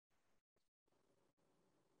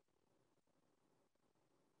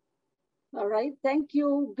All right, thank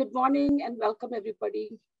you. Good morning and welcome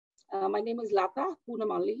everybody. My name is Lata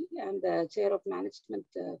Poonamali. I'm the chair of management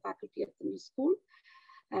faculty at the new school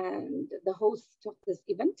and the host of this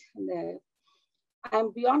event.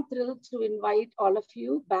 I'm beyond thrilled to invite all of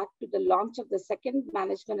you back to the launch of the second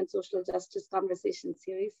Management and Social Justice Conversation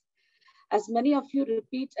series. As many of you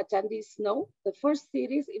repeat attendees know, the first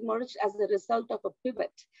series emerged as a result of a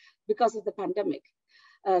pivot because of the pandemic.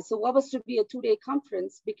 So what was to be a two-day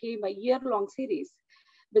conference became a year-long series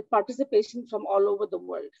with participation from all over the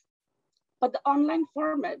world. But the online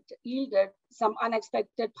format yielded some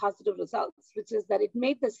unexpected positive results, which is that it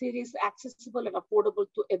made the series accessible and affordable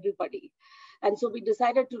to everybody. And so we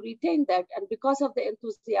decided to retain that. And because of the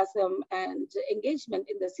enthusiasm and engagement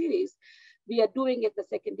in the series, we are doing it the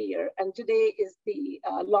second year. And today is the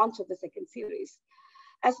launch of the second series.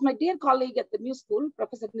 As my dear colleague at the new school,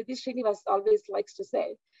 Professor Nidhi Srinivas always likes to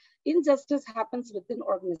say, injustice happens within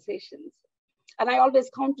organizations. And I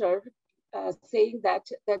always counter saying that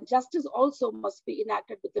justice also must be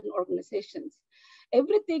enacted within organizations.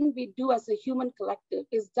 Everything we do as a human collective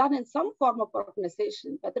is done in some form of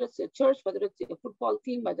organization, whether it's a church, whether it's a football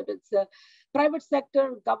team, whether it's a private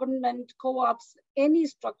sector, government, co-ops, any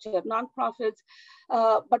structure, nonprofits,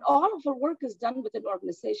 but all of our work is done within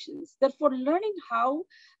organizations. Therefore, learning how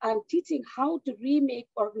and teaching how to remake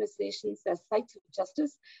organizations as sites of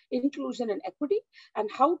justice, inclusion, and equity, and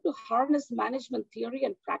how to harness management theory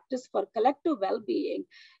and practice for collective well-being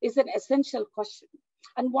is an essential question,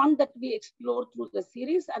 and one that we explore through the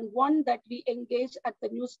series and one that we engage at the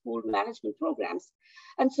new school management programs.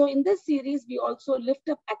 And so in this series, we also lift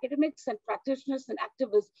up academics and practitioners and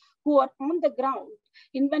activists who are on the ground,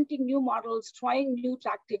 inventing new models, trying new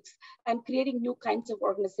tactics, and creating new kinds of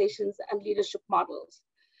organizations and leadership models.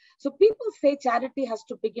 So people say charity has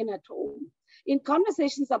to begin at home. In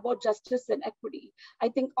conversations about justice and equity, I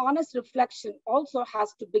think honest reflection also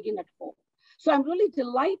has to begin at home. So I'm really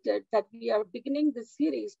delighted that we are beginning this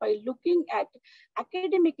series by looking at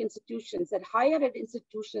academic institutions and higher ed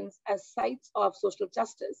institutions as sites of social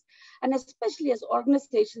justice, and especially as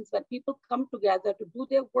organizations where people come together to do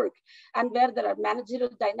their work and where there are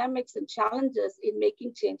managerial dynamics and challenges in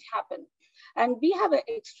making change happen. And we have an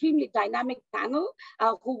extremely dynamic panel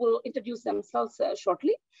who will introduce themselves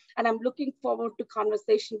shortly. And I'm looking forward to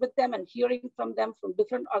conversation with them and hearing from them from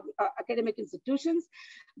different academic institutions.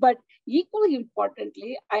 But equally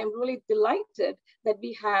importantly, I am really delighted that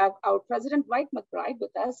we have our President White McBride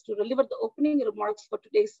with us to deliver the opening remarks for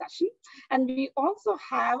today's session. And we also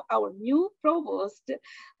have our new provost,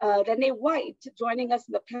 Renee White, joining us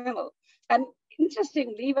in the panel. And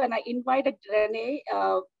interestingly, when I invited Renee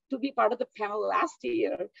to be part of the panel last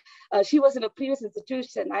year. She was in a previous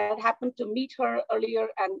institution. I had happened to meet her earlier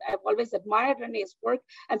and I've always admired Renee's work.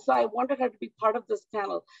 And so I wanted her to be part of this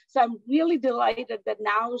panel. So I'm really delighted that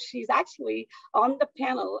now she's actually on the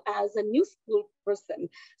panel as a new school person.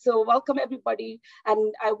 So welcome everybody.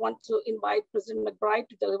 And I want to invite President McBride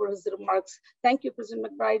to deliver his remarks. Thank you, President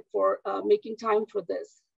McBride, for making time for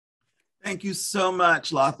this. Thank you so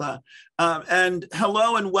much, Latha. And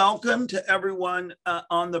hello and welcome to everyone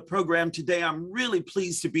on the program today. I'm really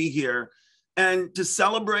pleased to be here and to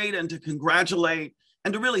celebrate and to congratulate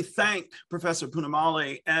and to really thank Professor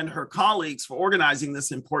Poonamali and her colleagues for organizing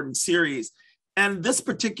this important series and this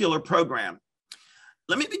particular program.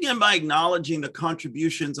 Let me begin by acknowledging the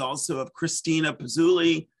contributions also of Christina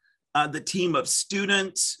Pizzulli, the team of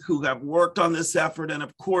students who have worked on this effort, and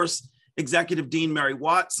of course, Executive Dean Mary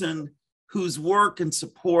Watson, whose work and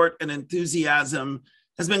support and enthusiasm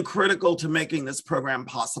has been critical to making this program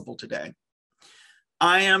possible today.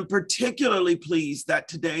 I am particularly pleased that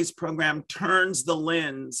today's program turns the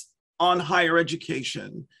lens on higher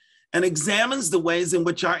education and examines the ways in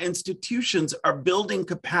which our institutions are building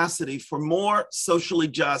capacity for more socially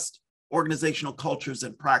just organizational cultures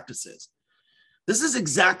and practices. This is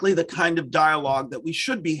exactly the kind of dialogue that we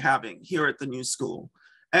should be having here at the new school.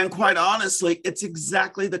 And quite honestly, it's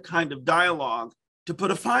exactly the kind of dialogue, to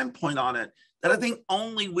put a fine point on it, that I think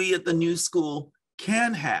only we at the new school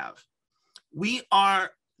can have. We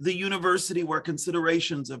are the university where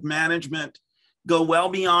considerations of management go well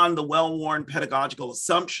beyond the well-worn pedagogical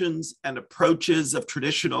assumptions and approaches of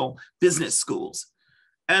traditional business schools.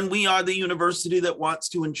 And we are the university that wants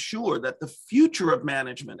to ensure that the future of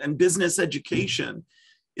management and business education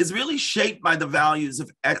is really shaped by the values of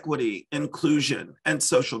equity, inclusion, and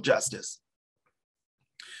social justice.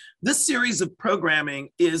 This series of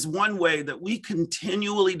programming is one way that we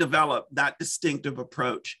continually develop that distinctive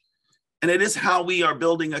approach. And it is how we are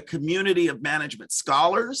building a community of management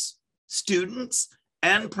scholars, students,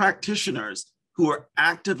 and practitioners who are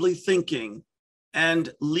actively thinking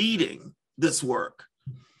and leading this work.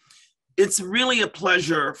 It's really a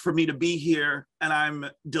pleasure for me to be here, and I'm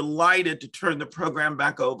delighted to turn the program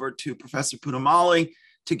back over to Professor Poonamali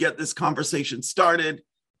to get this conversation started.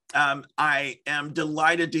 I am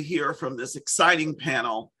delighted to hear from this exciting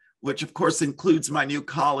panel, which of course includes my new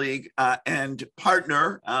colleague and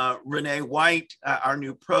partner, Renee White, our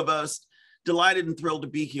new provost. Delighted and thrilled to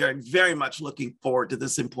be here and very much looking forward to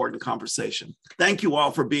this important conversation. Thank you all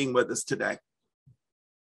for being with us today.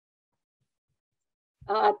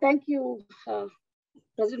 Thank you,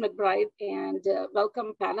 President McBride, and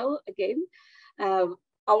welcome panel again.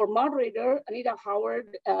 Our moderator, Anita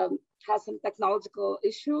Howard, has some technological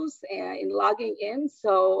issues in logging in,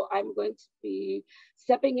 so I'm going to be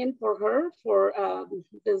stepping in for her for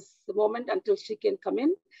this moment until she can come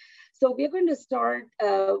in. So we're going to start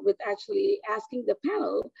with actually asking the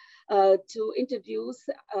panel to introduce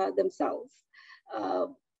themselves.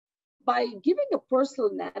 By giving a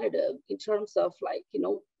personal narrative in terms of like, you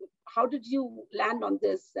know, how did you land on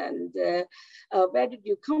this and where did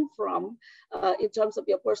you come from in terms of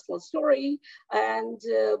your personal story and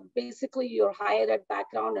basically your higher ed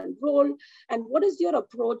background and role, and what is your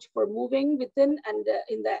approach for moving within and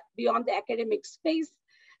in the beyond the academic space,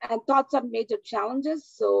 and thoughts on major challenges.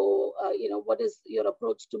 So, you know, what is your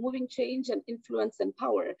approach to moving change and influence and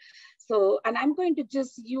power? So, and I'm going to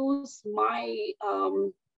just use my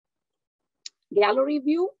gallery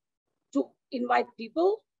view to invite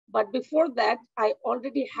people. But before that, I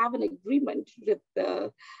already have an agreement with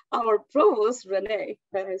our provost, Renee.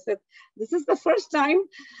 And I said, this is the first time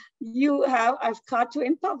I've caught you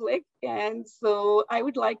in public. And so I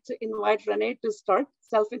would like to invite Renee to start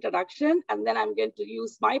self-introduction. And then I'm going to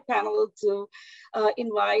use my panel to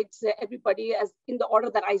invite everybody as in the order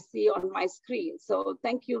that I see on my screen. So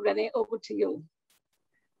thank you, Renee, over to you.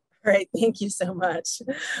 All right, thank you so much.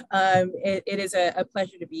 It is a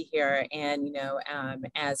pleasure to be here. And, you know,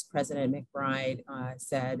 as President McBride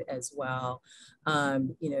said as well,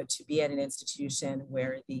 you know, to be at an institution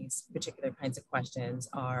where these particular kinds of questions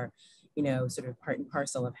are, you know, sort of part and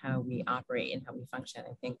parcel of how we operate and how we function,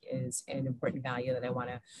 I think is an important value that I want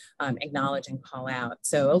to acknowledge and call out.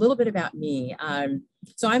 So a little bit about me.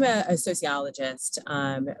 So I'm a sociologist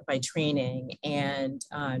by training, and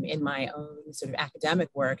in my own sort of academic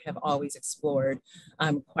work have always explored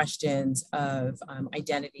questions of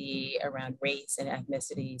identity around race and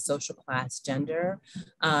ethnicity, social class, gender,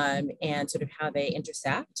 and sort of how they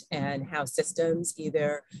intersect and how systems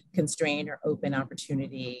either constrain or open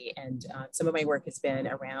opportunity. And some of my work has been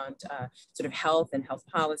around sort of health and health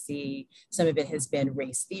policy. Some of it has been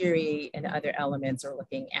race theory, and other elements are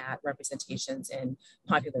looking at representations in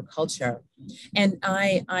popular culture. And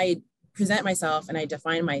I present myself and I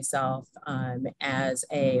define myself as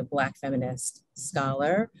a Black feminist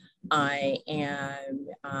scholar. I am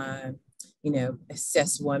you know, a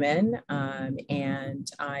cis woman,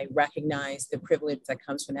 and I recognize the privilege that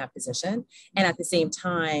comes from that position. And at the same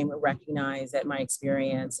time, recognize that my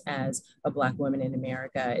experience as a Black woman in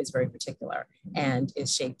America is very particular and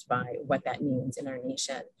is shaped by what that means in our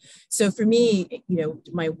nation. So for me, you know,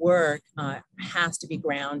 my work has to be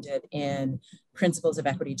grounded in principles of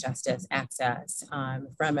equity, justice, access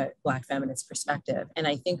from a Black feminist perspective. And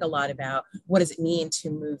I think a lot about what does it mean to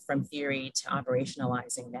move from theory to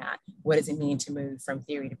operationalizing that? What does it mean to move from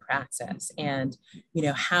theory to praxis? And, you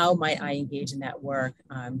know, how might I engage in that work,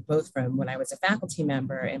 both from when I was a faculty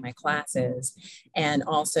member in my classes and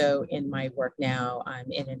also in my work now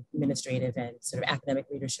in administrative and sort of academic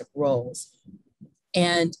leadership roles.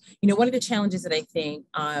 And, you know, one of the challenges that I think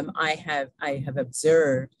I have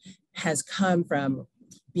observed has come from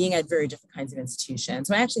being at very different kinds of institutions.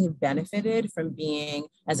 So I actually have benefited from being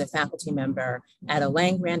as a faculty member at a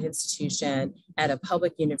land-grant institution, at a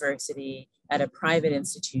public university, at a private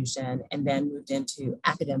institution, and then moved into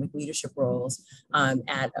academic leadership roles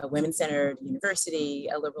at a women-centered university,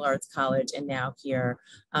 a liberal arts college, and now here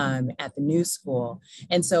at the New School.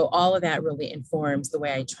 And so all of that really informs the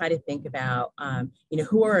way I try to think about, you know,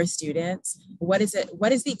 who are our students? What is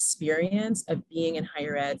the experience of being in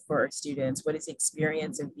higher ed for our students? What is the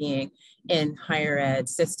experience of being in higher ed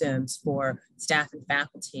systems for staff and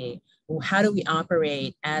faculty? How do we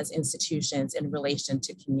operate as institutions in relation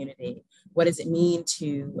to community? What does it mean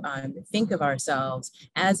to think of ourselves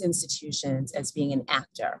as institutions as being an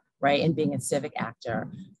actor, right? And being a civic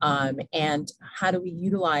actor. And how do we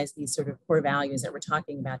utilize these sort of core values that we're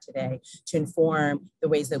talking about today to inform the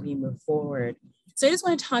ways that we move forward? So I just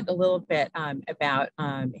want to talk a little bit about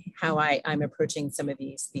how I'm approaching some of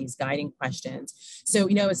these guiding questions. So,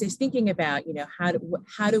 as I was thinking about,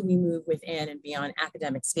 how do we move within and beyond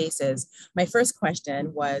academic spaces? My first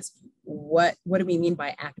question was, what do we mean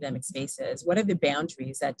by academic spaces? What are the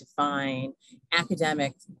boundaries that define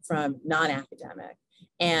academic from non-academic?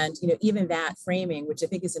 And even that framing, which I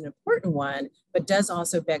think is an important one, but does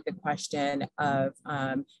also beg the question of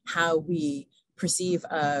how we perceive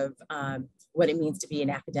of what it means to be an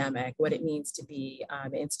academic, what it means to be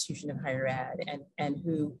an institution of higher ed, and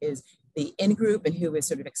who is the in-group and who is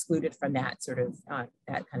sort of excluded from that sort of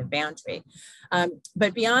that kind of boundary.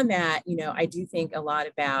 But beyond that, I do think a lot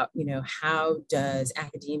about, how does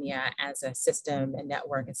academia as a system and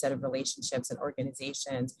network and set of relationships and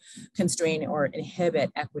organizations constrain or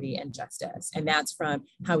inhibit equity and justice? And that's from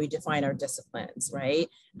how we define our disciplines, right?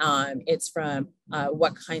 It's from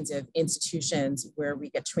what kinds of institutions where we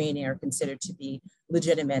get training are considered to be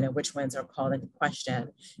legitimate and which ones are called into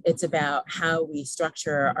question. It's about how we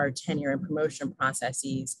structure our tenure and promotion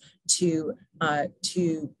processes to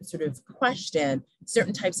sort of question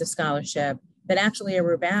certain types of scholarship that actually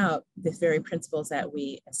are about the very principles that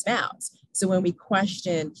we espouse. So when we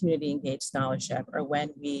question community engaged scholarship, or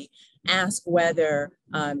when we ask whether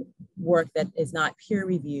work that is not peer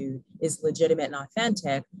reviewed is legitimate and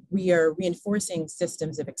authentic, we are reinforcing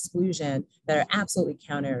systems of exclusion that are absolutely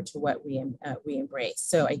counter to what we embrace.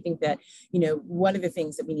 So I think that, one of the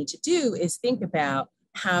things that we need to do is think about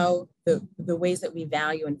how the ways that we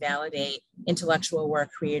value and validate intellectual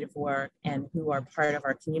work, creative work, and who are part of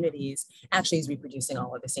our communities actually is reproducing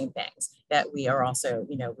all of the same things that we are also,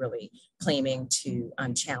 really claiming to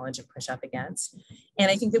challenge and push up against.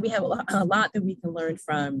 And I think that we have a lot that we can learn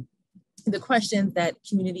from the questions that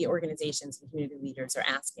community organizations and community leaders are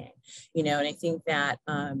asking, and I think that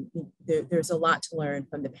there's a lot to learn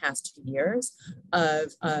from the past 2 years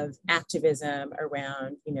of activism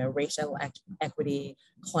around, racial equity,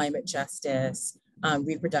 climate justice,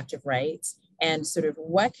 reproductive rights, and sort of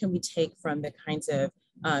what can we take from the kinds of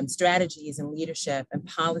strategies and leadership and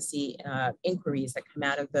policy inquiries that come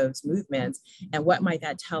out of those movements, and what might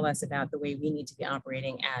that tell us about the way we need to be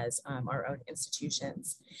operating as our own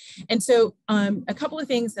institutions. And so a couple of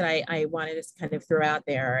things that I wanted to kind of throw out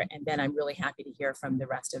there, and then I'm really happy to hear from the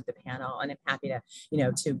rest of the panel, and I'm happy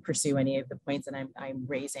to, to pursue any of the points that I'm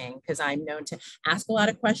raising, because I'm known to ask a lot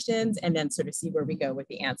of questions and then sort of see where we go with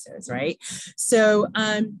the answers, right? So,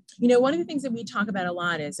 one of the things that we talk about a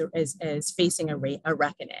lot is facing a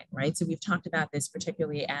reckoning, right? So we've talked about this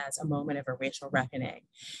particularly as a moment of a racial reckoning.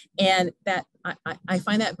 And that I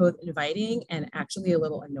find that both inviting and actually a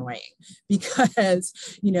little annoying,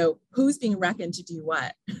 because, who's being reckoned to do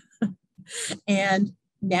what? And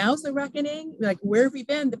now's the reckoning. Like, where have we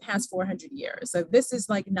been the past 400 years? So this is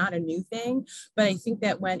like not a new thing, but I think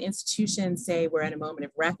that when institutions say we're at a moment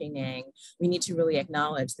of reckoning, we need to really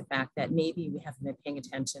acknowledge the fact that maybe we haven't been paying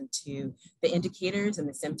attention to the indicators and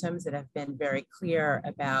the symptoms that have been very clear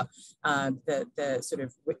about the sort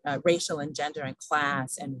of racial and gender and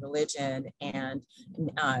class and religion and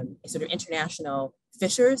sort of international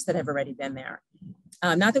fissures that have already been there.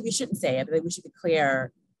 Not that we shouldn't say it, but that we should be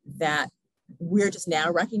clear that we're just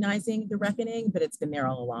now recognizing the reckoning, but it's been there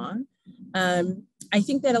all along. I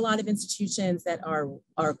think that a lot of institutions that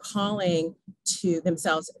are calling to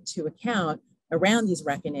themselves to account around these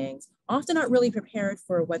reckonings often aren't really prepared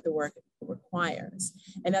for what the work requires,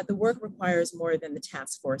 and that the work requires more than the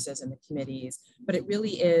task forces and the committees, but it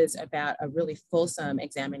really is about a really fulsome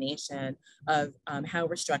examination of how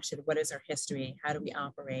we're structured, what is our history, how do we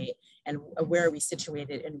operate, and where are we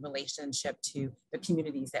situated in relationship to the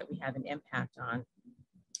communities that we have an impact on.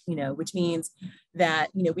 Which means that,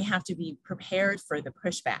 we have to be prepared for the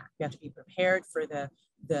pushback. We have to be prepared for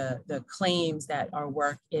the claims that our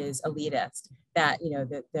work is elitist, that,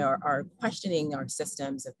 that there are questioning our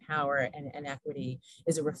systems of power and equity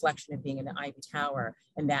is a reflection of being in the Ivy Tower,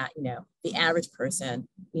 and that, the average person,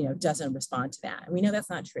 doesn't respond to that. And we know that's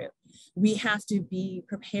not true. We have to be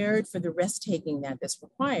prepared for the risk taking that this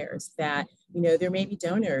requires, that, there may be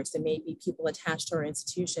donors, there may be people attached to our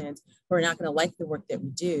institutions who are not going to like the work that we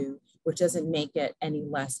do, which doesn't make it any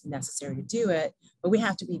less necessary to do it, but we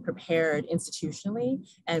have to be prepared institutionally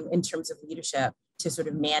and in terms of leadership to sort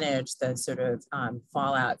of manage the sort of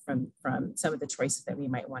fallout from some of the choices that we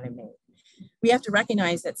might want to make. We have to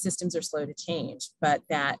recognize that systems are slow to change, but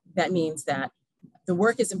that means that the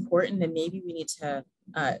work is important, and maybe we need to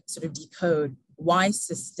sort of decode why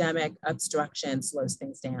systemic obstruction slows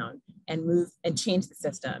things down and move and change the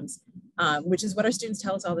systems, which is what our students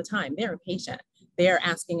tell us all the time. They're impatient. they're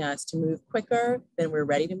asking us to move quicker than we're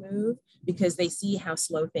ready to move because they see how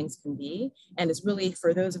slow things can be. And it's really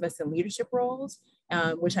for those of us in leadership roles,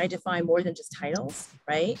 which I define more than just titles,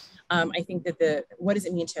 right? I think that what does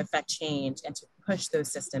it mean to affect change and to push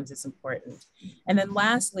those systems is important. And then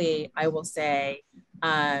lastly, I will say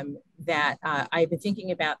that I've been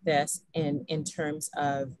thinking about this in terms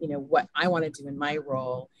of, what I want to do in my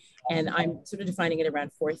role. And I'm sort of defining it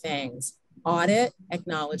around 4 things: audit,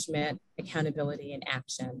 acknowledgement, accountability, and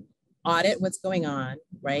action. Audit what's going on,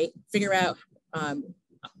 right? Figure out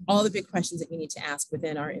all the big questions that we need to ask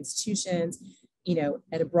within our institutions,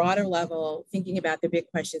 at a broader level, thinking about the big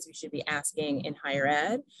questions we should be asking in higher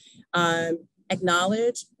ed.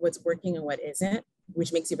 Acknowledge what's working and what isn't,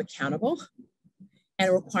 which makes you accountable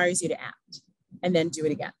and requires you to act, and then do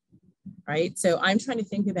it again. Right? So I'm trying to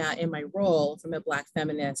think about, in my role from a Black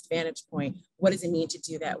feminist vantage point, what does it mean to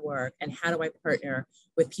do that work? And how do I partner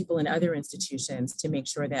with people in other institutions to make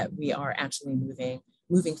sure that we are actually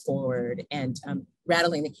moving forward and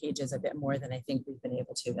rattling the cages a bit more than I think we've been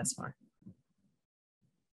able to thus far.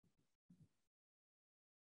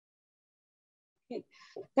 Okay.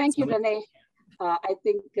 Thank you, Renee. I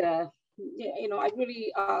think, I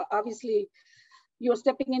really, obviously, you're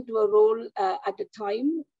stepping into a role at a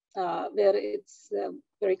time where it's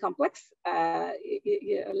very complex.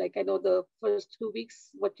 Like I know the first 2 weeks,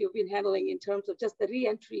 what you've been handling in terms of just the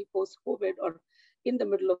re-entry post-COVID or in the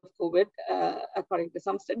middle of COVID, according to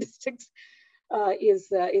some statistics,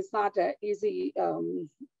 is not an easy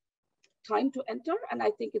time to enter. And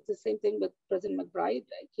I think it's the same thing with President McBride.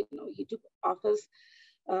 He took office,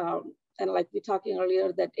 and like we were talking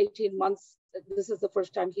earlier, that 18 months, this is the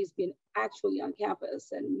first time he's been actually on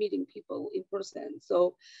campus and meeting people in person.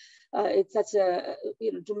 So it's such a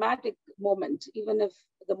dramatic moment, even if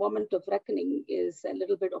the moment of reckoning is a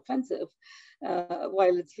little bit offensive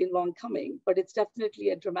while it's been long coming, but it's definitely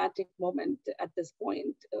a dramatic moment at this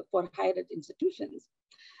point for higher ed institutions.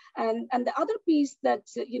 And the other piece that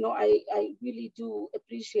I really do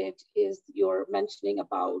appreciate is your mentioning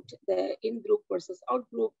about the in-group versus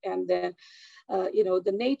out-group, and the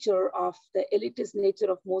the nature of the elitist nature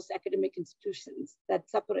of most academic institutions that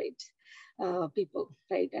separate people,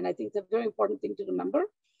 right? And I think it's a very important thing to remember.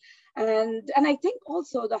 And I think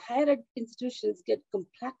also the higher ed institutions get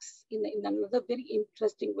complex in another very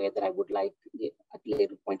interesting way that I would like at a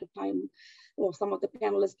later point of time or some of the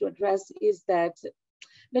panelists to address, is that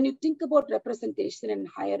when you think about representation in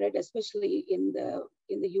higher ed, especially in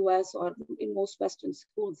the US or in most Western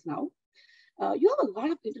schools now, you have a lot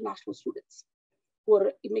of international students who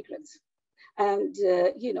are immigrants. And,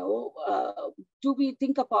 do we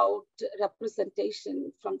think about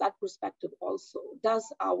representation from that perspective also? Does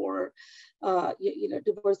our,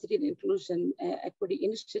 diversity and inclusion equity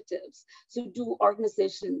initiatives, so do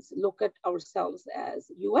organizations look at ourselves as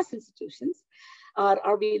US institutions? Or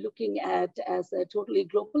are we looking at as a totally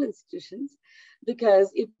global institutions?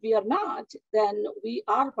 Because if we are not, then we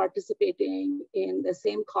are participating in the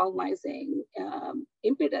same colonizing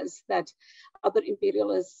impetus that other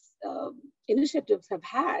imperialist initiatives have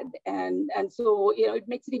had. And so, it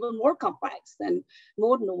makes it even more complex and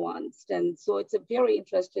more nuanced. And so it's a very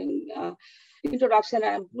interesting introduction.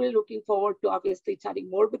 I'm really looking forward to obviously chatting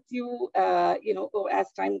more with you,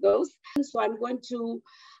 as time goes. So I'm going to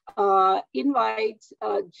invite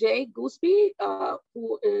Jay Gooseby,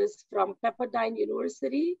 who is from Pepperdine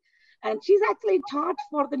University, and she's actually taught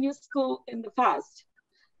for the new school in the past.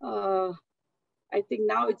 I think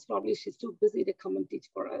now it's probably she's too busy to come and teach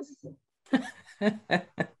for us.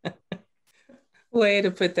 Way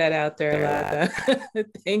to put that out there, Lada.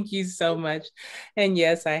 Thank you so much. And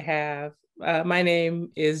yes, I have. My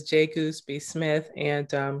name is Jay Gooseby Smith,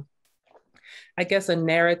 and I guess a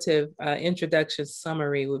narrative introduction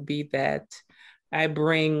summary would be that I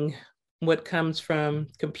bring what comes from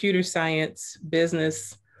computer science,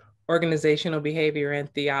 business, organizational behavior,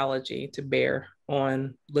 and theology to bear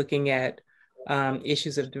on looking at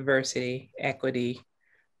issues of diversity, equity,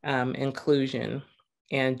 inclusion,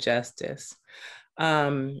 and justice.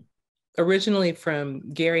 Originally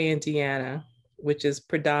from Gary, Indiana, which is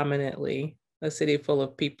predominantly a city full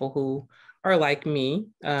of people who are like me,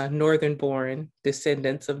 Northern-born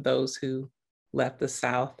descendants of those who left the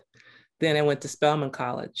South. Then I went to Spelman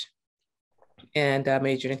College and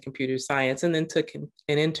majored in computer science, and then took an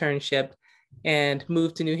internship and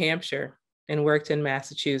moved to New Hampshire and worked in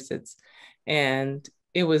Massachusetts. And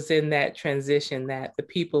it was in that transition that the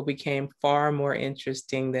people became far more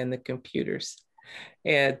interesting than the computers.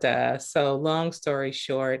 And so long story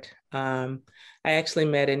short, I actually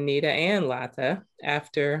met Anita and Lata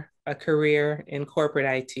after a career in corporate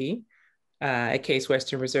IT at Case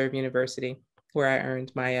Western Reserve University. where I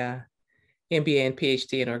earned my MBA and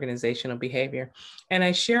PhD in organizational behavior. And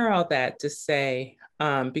I share all that to say,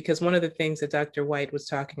 because one of the things that Dr. White was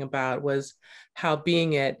talking about was how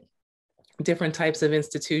being at different types of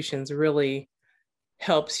institutions really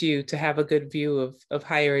helps you to have a good view of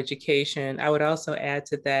higher education. I would also add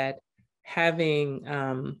to that, having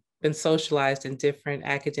been socialized in different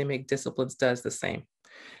academic disciplines does the same,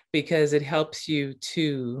 because it helps you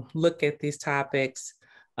to look at these topics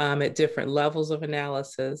at different levels of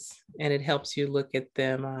analysis, and it helps you look at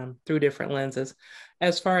them through different lenses.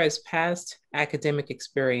 As far as past academic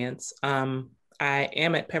experience, I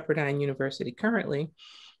am at Pepperdine University currently.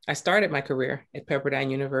 I started my career at Pepperdine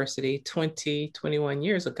University 21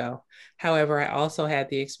 years ago. However, I also had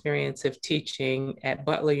the experience of teaching at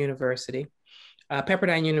Butler University.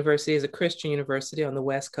 Pepperdine University is a Christian university on the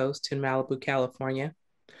West Coast in Malibu, California.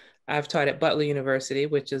 I've taught at Butler University,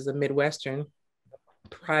 which is a Midwestern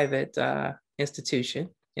private institution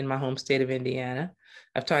in my home state of Indiana.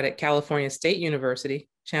 I've taught at California State University,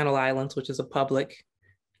 Channel Islands, which is a public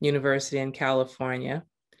university in California.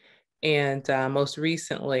 And most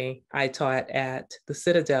recently, I taught at the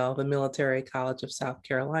Citadel, the Military College of South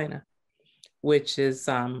Carolina, which is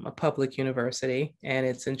a public university, and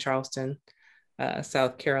it's in Charleston,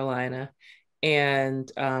 South Carolina.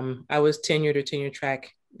 And I was tenured or tenure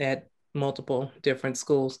track at multiple different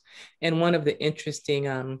schools. And one of the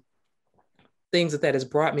interesting things that has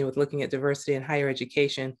brought me with looking at diversity in higher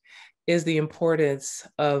education is the importance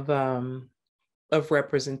of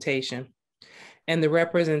representation. And the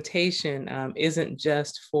representation isn't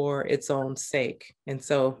just for its own sake. And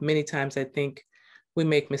so many times I think we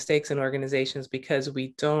make mistakes in organizations because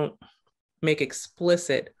we don't make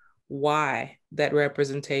explicit why that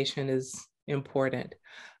representation is important.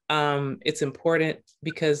 It's important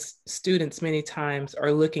because students many times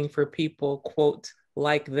are looking for people, quote,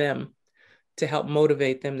 like them, to help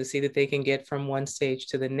motivate them to see that they can get from one stage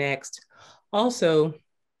to the next. Also,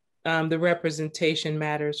 the representation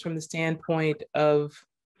matters from the standpoint of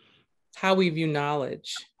how we view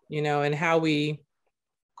knowledge, and how we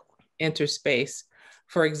enter space.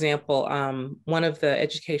 For example, one of the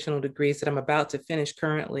educational degrees that I'm about to finish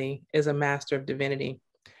currently is a Master of Divinity.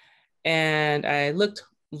 And I looked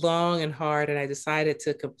long and hard, and I decided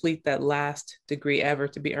to complete that last degree ever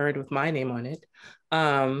to be earned with my name on it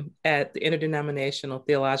at the Interdenominational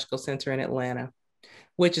Theological Center in Atlanta,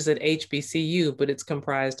 which is an HBCU, but it's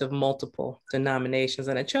comprised of multiple denominations.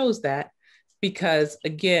 And I chose that because,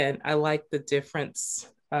 again, I like the difference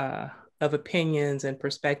of opinions and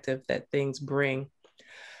perspective that things bring.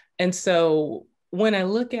 And so when I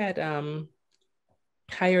look at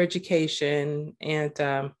higher education,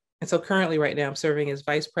 and so currently right now I'm serving as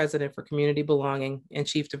Vice President for Community Belonging and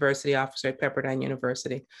Chief Diversity Officer at Pepperdine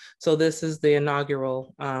University. So this is the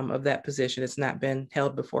inaugural of that position. It's not been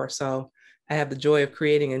held before. So I have the joy of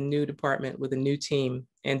creating a new department with a new team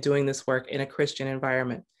and doing this work in a Christian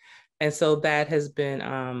environment. And so that has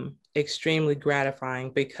been extremely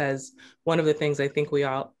gratifying, because one of the things I think we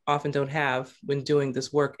all often don't have when doing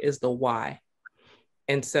this work is the why.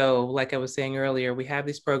 And so, like I was saying earlier, we have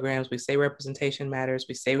these programs, we say representation matters,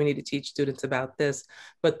 we say we need to teach students about this,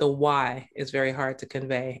 but the why is very hard to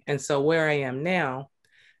convey. And so where I am now,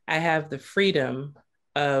 I have the freedom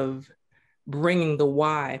of bringing the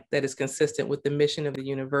why that is consistent with the mission of the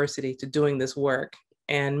university to doing this work.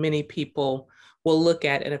 And many people will look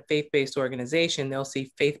at in a faith-based organization, they'll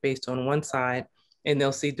see faith-based on one side, and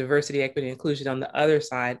they'll see diversity, equity, inclusion on the other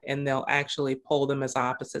side, and they'll actually pull them as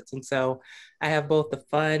opposites. And so I have both the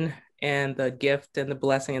fun and the gift and the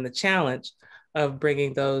blessing and the challenge of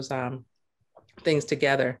bringing those things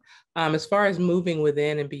together. As far as moving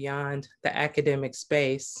within and beyond the academic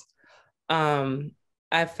space,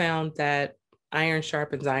 I found that iron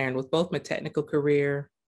sharpens iron. With both my technical career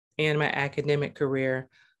and my academic career,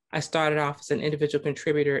 I started off as an individual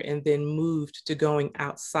contributor and then moved to going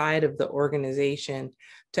outside of the organization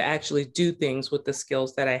to actually do things with the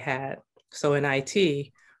skills that I had. So in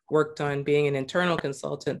IT, worked on being an internal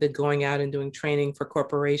consultant, then going out and doing training for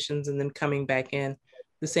corporations and then coming back in.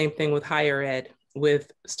 The same thing with higher ed,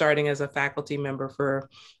 with starting as a faculty member for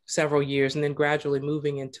several years and then gradually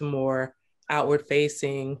moving into more outward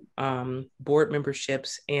facing board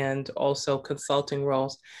memberships and also consulting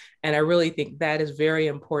roles. And I really think that is very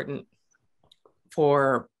important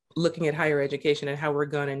for looking at higher education and how we're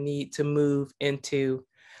going to need to move into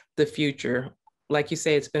the future. Like you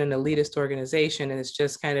say, it's been an elitist organization, and it's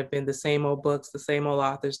just kind of been the same old books, the same old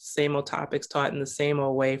authors, the same old topics taught in the same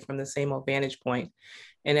old way from the same old vantage point.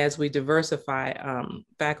 And as we diversify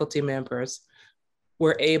faculty members,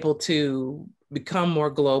 we're able to become more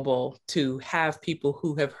global, to have people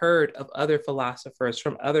who have heard of other philosophers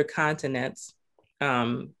from other continents.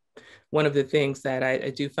 One of the things that I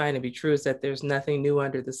do find to be true is that there's nothing new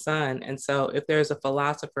under the sun. And so if there's a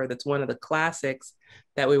philosopher that's one of the classics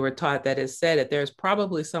that we were taught that has said it, there's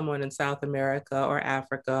probably someone in South America or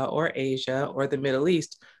Africa or Asia or the Middle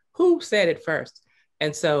East who said it first.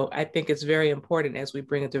 And so I think it's very important as we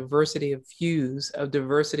bring a diversity of views, a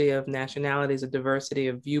diversity of nationalities, a diversity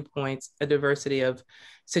of viewpoints, a diversity of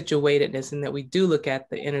situatedness, and that we do look at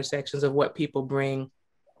the intersections of what people bring.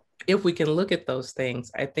 If we can look at those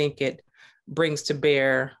things, I think it brings to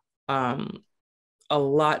bear a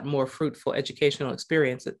lot more fruitful educational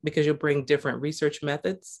experience, because you'll bring different research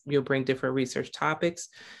methods, you'll bring different research topics,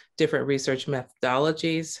 different research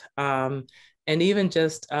methodologies, and even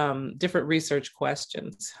just different research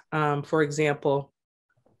questions. For example,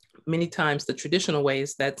 many times the traditional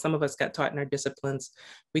ways that some of us got taught in our disciplines,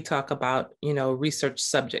 we talk about, research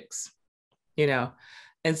subjects,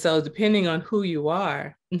 And so depending on who you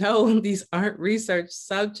are, no, these aren't research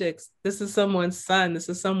subjects. This is someone's son. This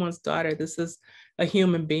is someone's daughter. This is a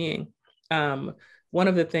human being. One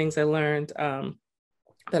of the things I learned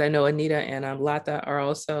that I know Anita and Lata are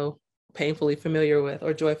also painfully familiar with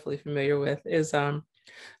or joyfully familiar with is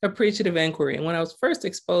appreciative inquiry. And when I was first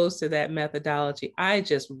exposed to that methodology, I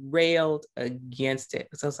just railed against it.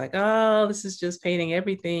 Because I was like, oh, this is just painting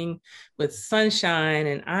everything with sunshine.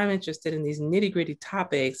 And I'm interested in these nitty-gritty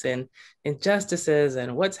topics and injustices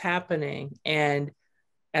and what's happening. And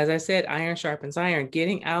as I said, iron sharpens iron,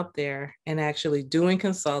 getting out there and actually doing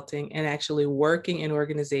consulting and actually working in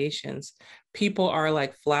organizations. People are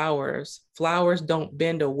like flowers. Flowers don't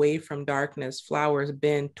bend away from darkness. Flowers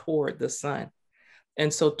bend toward the sun.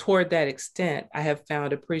 And so toward that extent, I have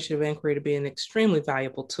found appreciative inquiry to be an extremely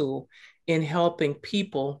valuable tool in helping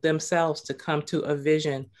people themselves to come to a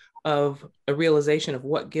vision of a realization of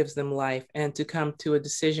what gives them life and to come to a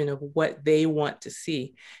decision of what they want to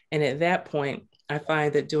see. And at that point, I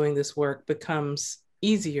find that doing this work becomes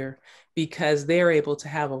easier because they're able to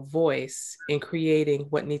have a voice in creating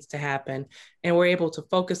what needs to happen. And we're able to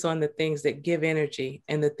focus on the things that give energy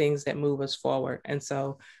and the things that move us forward. And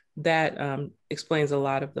so that explains a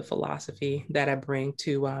lot of the philosophy that I bring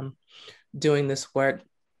to doing this work.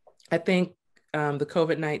 I think the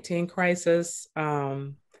COVID-19 crisis,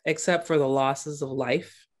 except for the losses of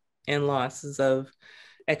life and losses of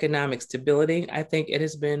economic stability, I think it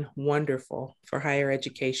has been wonderful for higher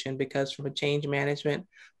education because from a change management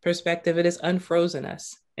perspective, it has unfrozen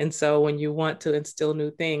us. And so when you want to instill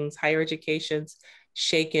new things, higher education's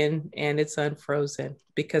shaken and it's unfrozen,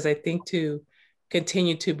 because I think to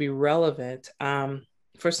continue to be relevant,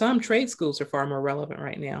 for some trade schools are far more relevant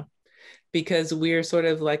right now because we're sort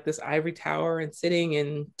of like this ivory tower and sitting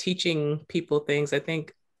and teaching people things. I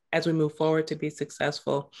think as we move forward to be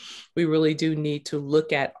successful, we really do need to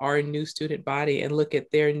look at our new student body and look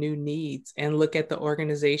at their new needs and look at the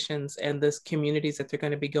organizations and the communities that they're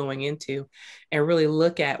going to be going into and really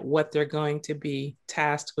look at what they're going to be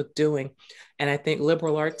tasked with doing. And I think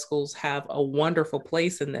liberal arts schools have a wonderful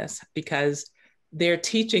place in this because they're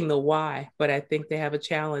teaching the why, but I think they have a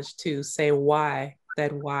challenge to say why,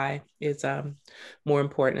 that why is more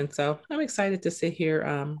important. And so I'm excited to sit here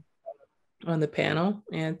on the panel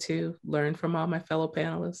and to learn from all my fellow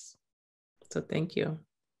panelists. So thank you.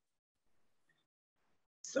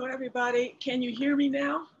 So everybody, can you hear me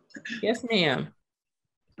now? Yes, ma'am.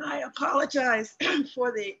 I apologize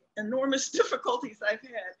for the enormous difficulties I've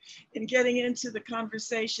had in getting into the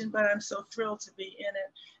conversation, but I'm so thrilled to be in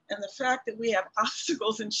it. And the fact that we have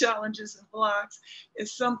obstacles and challenges and blocks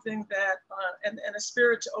is something that, and a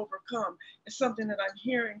spirit to overcome is something that I'm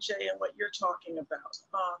hearing, Jay, and what you're talking about.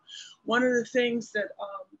 One of the things that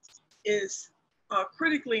is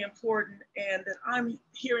critically important and that I'm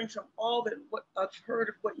hearing from all that what I've heard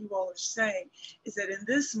of what you all are saying is that in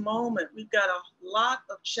this moment, we've got a lot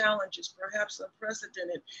of challenges, perhaps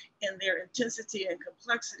unprecedented in their intensity and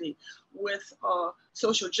complexity with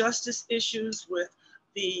social justice issues, with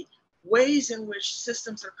the ways in which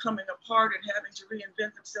systems are coming apart and having to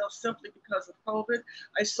reinvent themselves simply because of COVID.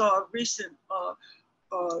 I saw a recent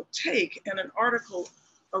take in an article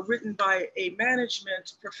written by a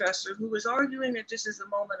management professor who was arguing that this is a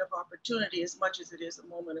moment of opportunity as much as it is a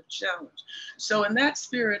moment of challenge. So in that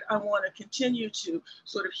spirit, I want to continue to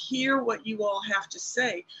sort of hear what you all have to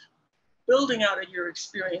say, building out of your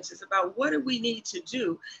experiences about what do we need to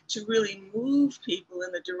do to really move people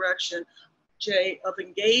in the direction, Jay, of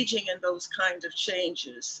engaging in those kinds of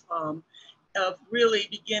changes, of really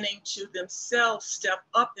beginning to themselves step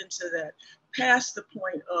up into that, past the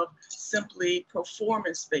point of simply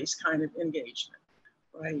performance-based kind of engagement,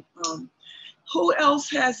 right? Who else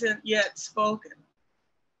hasn't yet spoken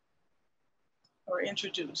or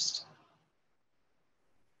introduced?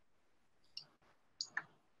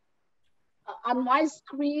 On my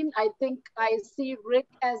screen, I think I see Rick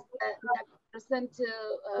as that person to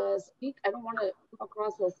speak. I don't want to come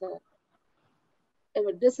across as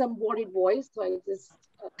a disembodied voice, so I just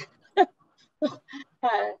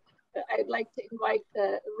I'd like to invite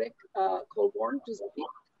Rick Colborn to speak.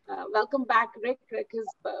 Welcome back, Rick. Rick has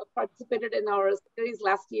participated in our series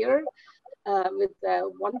last year with a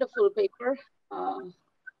wonderful paper.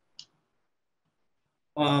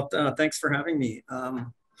 Well, thanks for having me.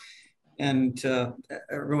 And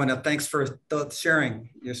everyone, thanks for sharing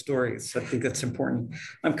your stories. I think that's important.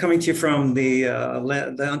 I'm coming to you from the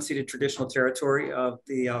unceded traditional territory of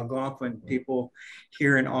the Algonquin people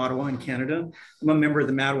here in Ottawa in Canada. I'm a member of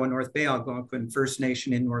the Mattawa North Bay Algonquin First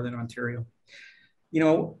Nation in Northern Ontario. You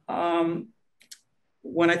know,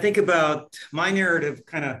 when I think about my narrative,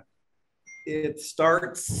 it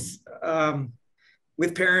starts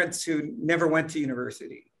with parents who never went to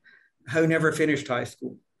university, who never finished high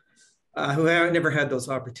school, who have never had those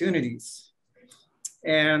opportunities.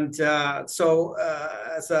 And so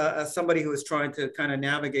as somebody who was trying to kind of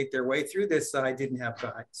navigate their way through this, I didn't have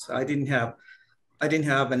guides. I didn't have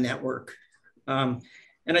a network. And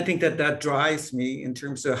I think that drives me in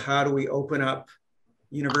terms of how do we open up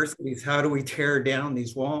universities? How do we tear down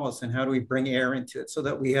these walls, and how do we bring air into it so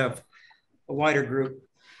that we have a wider group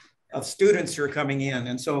of students who are coming in?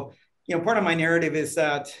 And so, you know, part of my narrative is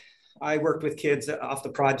that I worked with kids off the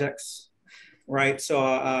projects, right?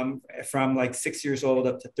 So from like 6 years old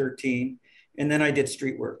up to 13. And then I did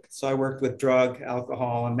street work. So I worked with drug,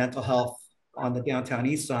 alcohol, and mental health on the downtown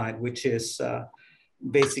east side, which is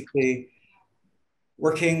basically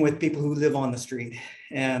working with people who live on the street,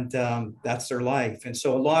 and that's their life. And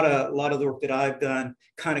so a lot of the work that I've done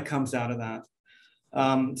kind of comes out of that.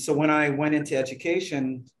 So when I went into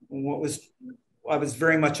education, I was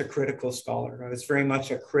very much a critical scholar. I was very much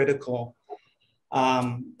a critical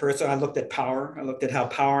person. I looked at power. I looked at how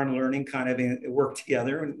power and learning kind of work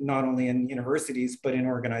together, not only in universities, but in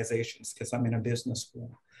organizations, because I'm in a business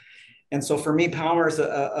school. And so for me, power is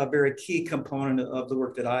a very key component of the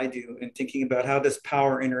work that I do, and thinking about how does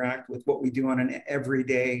power interact with what we do on an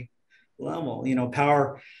everyday level. You know,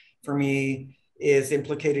 power for me is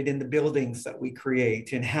implicated in the buildings that we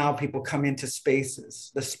create and how people come into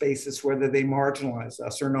spaces, the spaces, whether they marginalize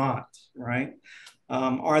us or not, right?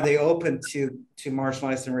 Are they open to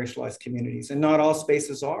marginalized and racialized communities? And not all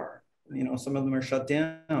spaces are, you know, some of them are shut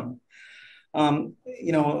down.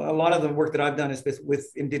 You know, a lot of the work that I've done is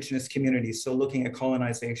with Indigenous communities. So looking at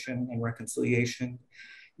colonization and reconciliation,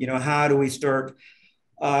 you know, how do we start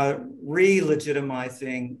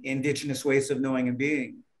re-legitimizing Indigenous ways of knowing and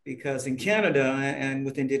being? Because in Canada and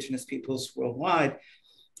with Indigenous peoples worldwide,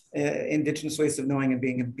 Indigenous ways of knowing and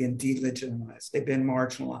being have been delegitimized. They've been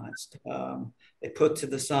marginalized. They put to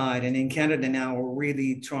the side. And in Canada now, we're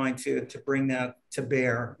really trying to bring that to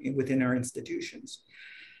bear within our institutions.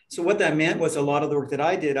 So what that meant was a lot of the work that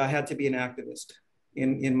I did, I had to be an activist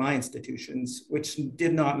in my institutions, which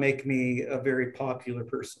did not make me a very popular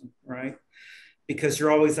person, right? Because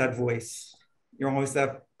you're always that voice. You're always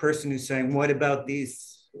that person who's saying, what about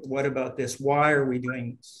these? What about this? Why are we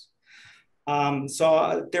doing this?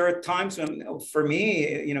 So there are times when, for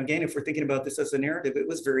me, you know, again, if we're thinking about this as a narrative, it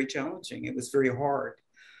was very challenging. It was very hard.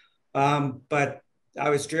 But I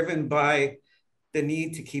was driven by the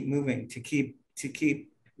need to keep moving, to keep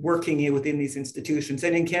working within these institutions.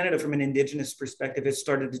 And in Canada, from an Indigenous perspective, it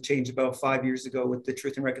started to change about 5 years ago with the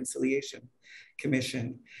Truth and Reconciliation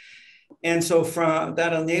Commission. And so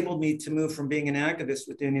that enabled me to move from being an activist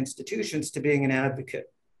within institutions to being an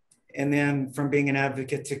advocate. And then from being an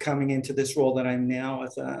advocate to coming into this role that I'm now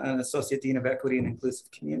as an Associate Dean of Equity and Inclusive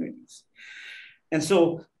Communities. And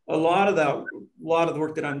so a lot of the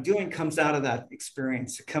work that I'm doing comes out of that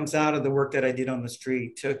experience. It comes out of the work that I did on the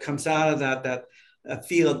street. It comes out of that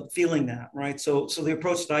feeling that, right? So the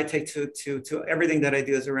approach that I take to everything that I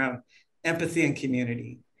do is around empathy and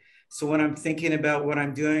community. So when I'm thinking about what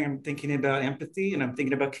I'm doing, I'm thinking about empathy and I'm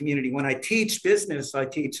thinking about community. When I teach business, I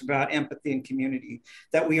teach about empathy and community,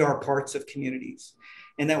 that we are parts of communities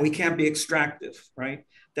and that we can't be extractive, right?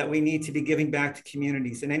 That we need to be giving back to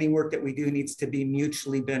communities, and any work that we do needs to be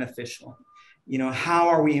mutually beneficial. You know, how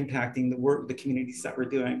are we impacting the communities that we're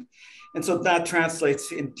doing? And so that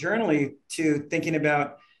translates internally to thinking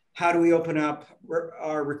about how do we open up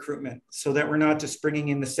our recruitment so that we're not just bringing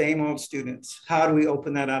in the same old students? How do we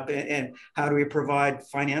open that up, and how do we provide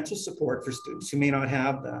financial support for students who may not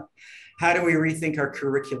have that? How do we rethink our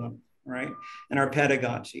curriculum, right? And our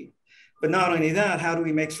pedagogy? But not only that, how do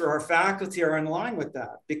we make sure our faculty are in line with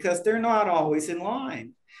that? Because they're not always in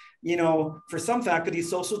line. You know, for some faculty,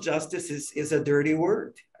 social justice is a dirty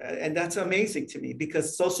word. And that's amazing to me,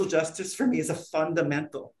 because social justice for me is a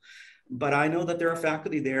fundamental. But I know that there are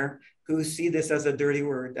faculty there who see this as a dirty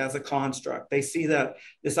word, as a construct. They see that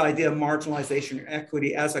this idea of marginalization or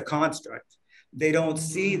equity as a construct. They don't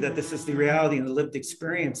see that this is the reality and the lived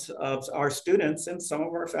experience of our students and some of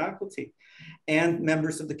our faculty and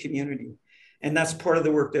members of the community. And that's part of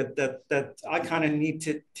the work that I kind of need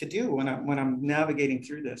to do when I'm navigating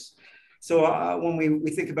through this. So when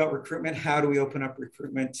we think about recruitment, how do we open up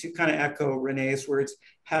recruitment? To kind of echo Renee's words,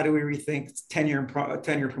 how do we rethink tenure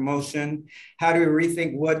promotion? How do we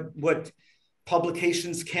rethink what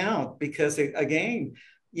publications count? Because again,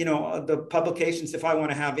 you know, the publications, if I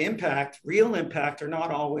want to have impact, real impact, are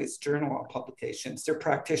not always journal publications. They're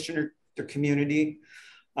practitioner, they're community.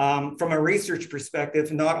 From a research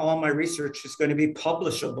perspective, not all my research is going to be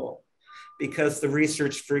publishable, because the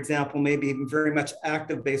research, for example, may be very much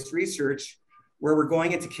active-based research where we're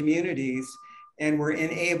going into communities and we're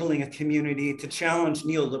enabling a community to challenge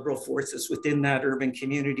neoliberal forces within that urban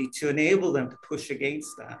community to enable them to push against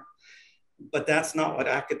that. But that's not what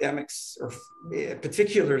academics, or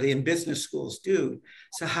particularly in business schools, do.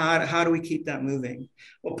 So how do we keep that moving?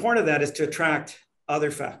 Well, part of that is to attract other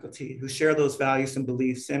faculty who share those values and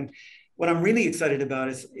beliefs. And what I'm really excited about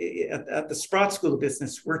is at the Sprott School of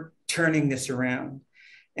Business, we're turning this around.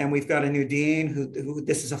 And we've got a new dean who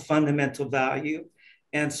this is a fundamental value.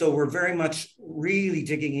 And so we're very much really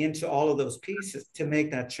digging into all of those pieces to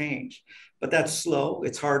make that change. But that's slow,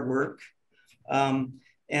 it's hard work.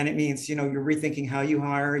 And it means, you know, you're rethinking how you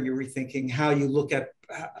hire, you're rethinking how you look at,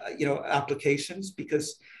 you know, applications,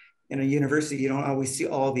 because in a university, you don't always see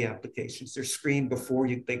all the applications. They're screened before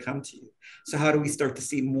they come to you. So how do we start to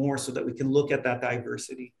see more so that we can look at that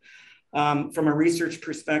diversity? From a research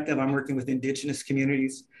perspective, I'm working with Indigenous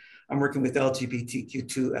communities. I'm working with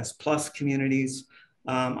LGBTQ2S+ communities.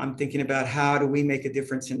 I'm thinking about how do we make a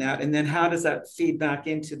difference in that? And then how does that feed back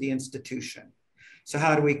into the institution? So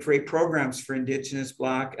how do we create programs for Indigenous,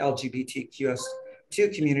 Black,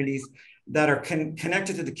 LGBTQS2 communities that are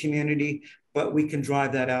connected to the community, but we can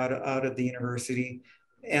drive that out of the university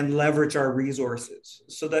and leverage our resources?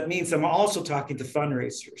 So that means I'm also talking to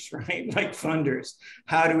fundraisers, right? Like funders.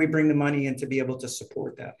 How do we bring the money in to be able to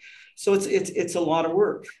support that? So it's a lot of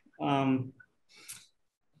work. But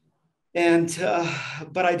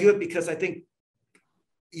I do it because I think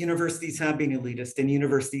universities have been elitist and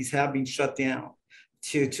universities have been shut down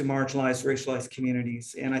to marginalized, racialized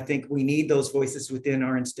communities. And I think we need those voices within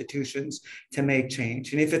our institutions to make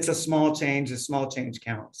change. And if it's a small change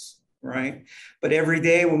counts, right? But every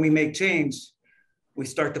day when we make change, we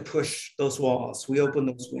start to push those walls, we open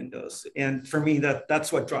those windows. And for me,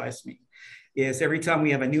 that's what drives me, is every time we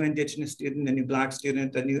have a new Indigenous student, a new Black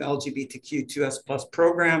student, a new LGBTQ2S+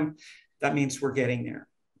 program, that means we're getting there.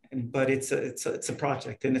 But it's a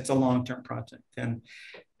project, and it's a long-term project. And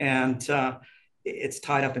it's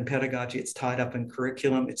tied up in pedagogy, it's tied up in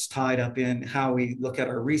curriculum, it's tied up in how we look at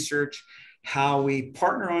our research, how we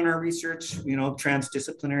partner on our research, you know,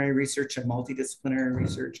 transdisciplinary research and multidisciplinary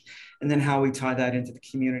research, and then how we tie that into the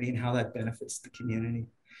community and how that benefits the community.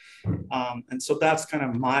 And so that's kind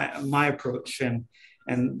of my approach and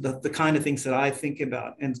the kind of things that I think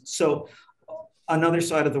about. And so another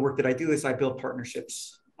side of the work that I do is I build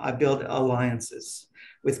partnerships. I build alliances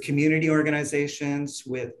with community organizations,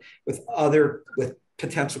 with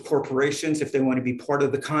potential corporations, if they want to be part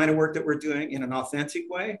of the kind of work that we're doing in an authentic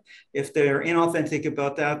way. If they're inauthentic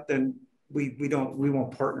about that, then we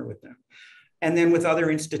won't partner with them. And then with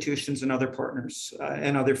other institutions and other partners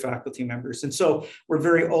and other faculty members. And so we're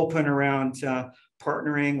very open around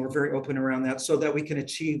partnering. We're very open around that so that we can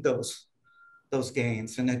achieve those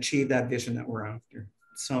gains and achieve that vision that we're after.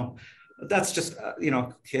 So that's just,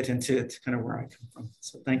 get into kind of where I come from.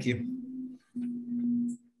 So thank you.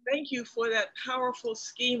 Thank you for that powerful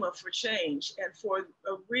schema for change and for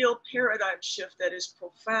a real paradigm shift that is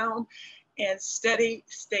profound and steady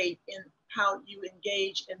state in how you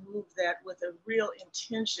engage and move that with a real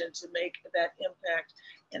intention to make that impact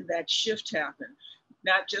and that shift happen.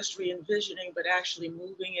 Not just re-envisioning, but actually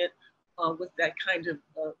moving it with that kind of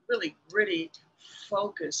really gritty,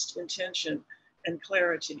 focused intention and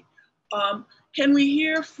clarity. Can we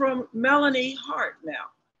hear from Melanie Hart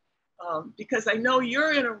now? Because I know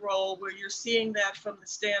you're in a role where you're seeing that from the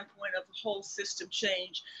standpoint of the whole system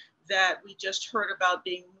change that we just heard about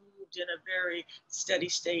being moved in a very steady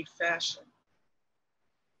state fashion.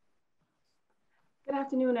 Good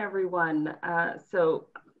afternoon, everyone. So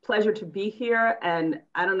pleasure to be here. And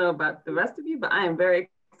I don't know about the rest of you, but I am very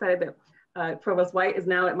excited that Provost White is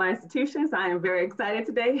now at my institution, so I am very excited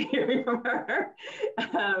today hearing from her.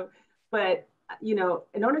 But, you know,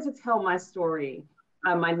 in order to tell my story,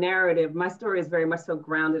 my narrative, my story is very much so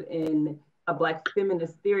grounded in a Black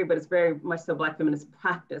feminist theory, but it's very much so Black feminist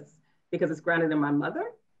practice because it's grounded in my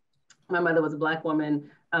mother. My mother was a Black woman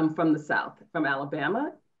from the South, from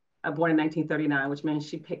Alabama, born in 1939, which means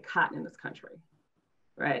she picked cotton in this country,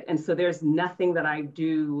 right? And so there's nothing that I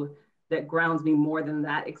do that grounds me more than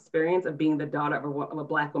that experience of being the daughter of a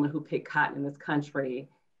Black woman who picked cotton in this country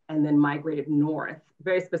and then migrated north,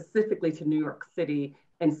 very specifically to New York City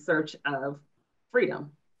in search of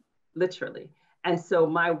freedom, literally. And so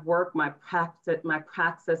my work, my praxis,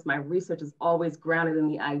 my research is always grounded in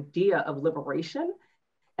the idea of liberation.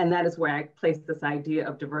 And that is where I place this idea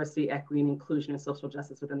of diversity, equity, and inclusion and social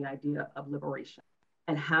justice within the idea of liberation.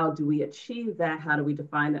 And how do we achieve that? How do we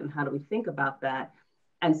define that? And how do we think about that?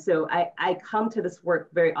 And so I come to this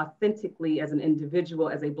work very authentically as an individual,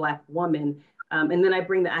 as a Black woman, and then I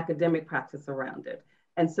bring the academic practice around it.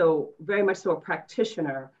 And so very much so a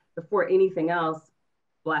practitioner before anything else,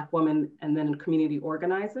 Black woman, and then a community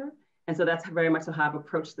organizer. And so that's very much how I've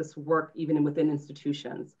approached this work, even within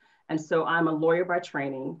institutions. And so I'm a lawyer by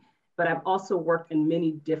training, but I've also worked in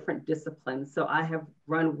many different disciplines. So I have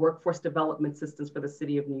run workforce development systems for the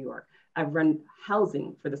City of New York. I've run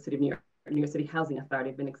housing for the City of New York. New York City Housing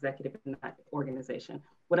Authority. I've been executive in that organization.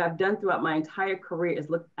 What I've done throughout my entire career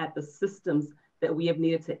is look at the systems that we have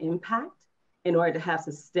needed to impact in order to have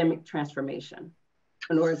systemic transformation,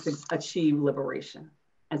 in order to achieve liberation.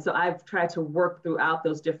 And so I've tried to work throughout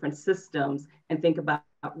those different systems and think about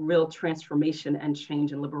real transformation and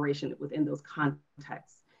change and liberation within those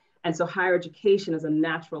contexts. And so higher education is a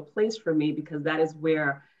natural place for me because that is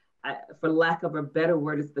where, for lack of a better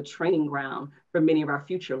word, is the training ground for many of our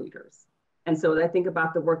future leaders. And so when I think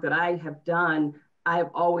about the work that I have done, I have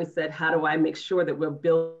always said, how do I make sure that we're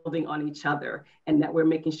building on each other and that we're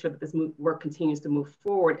making sure that this work continues to move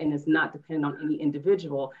forward and is not dependent on any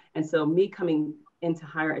individual. And so me coming into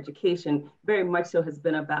higher education very much so has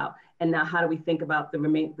been about, and now how do we think about the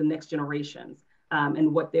next generations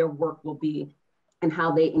and what their work will be and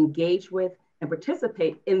how they engage with and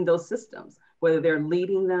participate in those systems, whether they're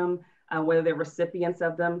leading them, whether they're recipients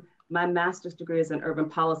of them. My master's degree is in urban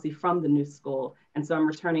policy from the New School. And so I'm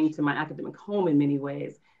returning to my academic home in many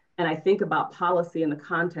ways. And I think about policy in the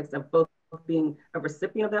context of both being a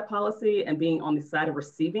recipient of that policy and being on the side of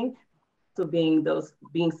receiving. So being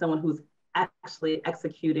someone who's actually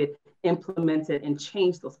executed, implemented, and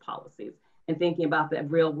changed those policies. And thinking about the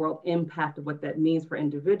real world impact of what that means for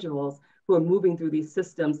individuals who are moving through these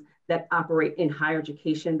systems that operate in higher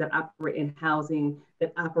education, that operate in housing,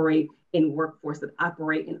 that operate in workforce, that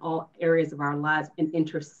operate in all areas of our lives and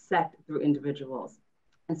intersect through individuals.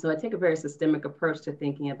 And so I take a very systemic approach to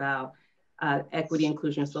thinking about equity,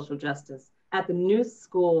 inclusion, and social justice. At the New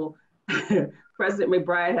School, President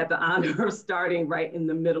McBride had the honor of starting right in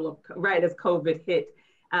the middle of, right as COVID hit.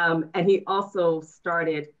 And he also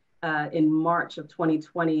started in March of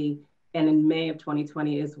 2020, and in May of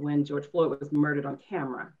 2020 is when George Floyd was murdered on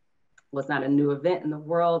camera. It was not a new event in the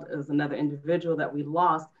world. It was another individual that we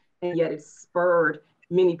lost, and yet it spurred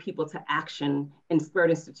many people to action and spurred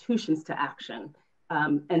institutions to action.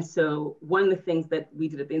 And so one of the things that we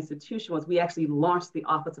did at the institution was we actually launched the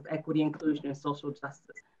Office of Equity, Inclusion, and Social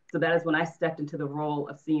Justice. So that is when I stepped into the role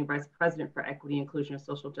of Senior Vice President for Equity, Inclusion, and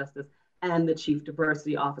Social Justice and the Chief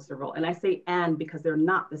Diversity Officer role. And I say and because they're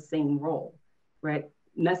not the same role, right?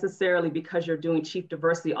 Necessarily because you're doing Chief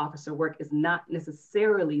Diversity Officer work is not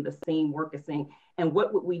necessarily the same work as saying, and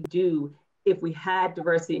what would we do if we had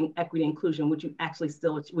diversity and equity and inclusion? Would you actually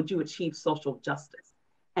would you achieve social justice?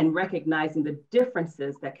 And recognizing the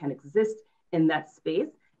differences that can exist in that space.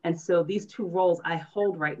 And so these two roles I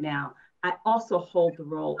hold right now. I also hold the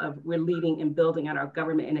role of we're leading and building out our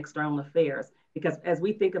government and external affairs, because as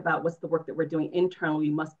we think about what's the work that we're doing internally,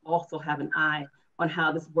 we must also have an eye on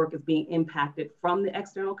how this work is being impacted from the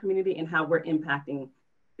external community and how we're impacting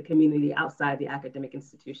the community outside the academic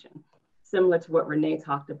institution. Similar to what Renee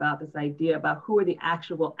talked about, this idea about who are the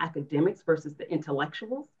actual academics versus the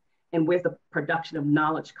intellectuals, and where's the production of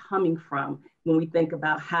knowledge coming from when we think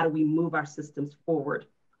about how do we move our systems forward.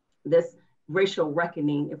 This racial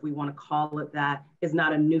reckoning, if we want to call it that, is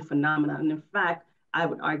not a new phenomenon. And in fact, I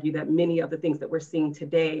would argue that many of the things that we're seeing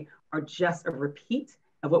today are just a repeat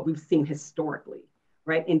of what we've seen historically,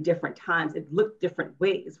 right? In different times, it looked different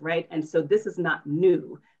ways, right? And so this is not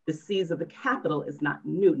new. The seize of the Capitol is not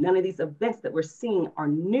new. None of these events that we're seeing are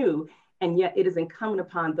new. And yet it is incumbent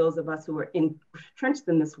upon those of us who are entrenched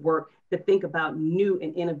in this work to think about new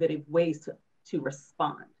and innovative ways to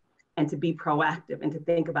respond. and to be proactive and to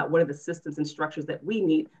think about what are the systems and structures that we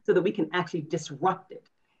need so that we can actually disrupt it.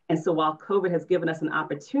 And so while COVID has given us an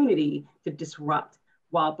opportunity to disrupt,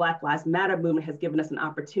 while Black Lives Matter movement has given us an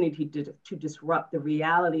opportunity to disrupt, the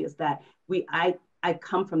reality is that I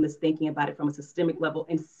come from this thinking about it from a systemic level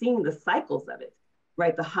and seeing the cycles of it,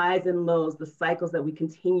 right? The highs and lows, the cycles that we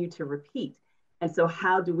continue to repeat. And so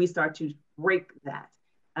how do we start to break that?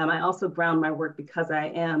 I also ground my work, because I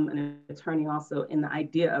am an attorney, also in the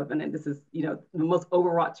idea of, and this is, the most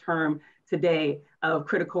overwrought term today, of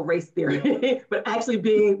critical race theory, but actually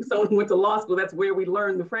being someone who went to law school, that's where we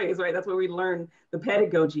learn the phrase, right? That's where we learn the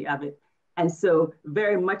pedagogy of it. And so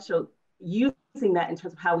very much so using that in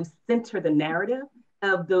terms of how we center the narrative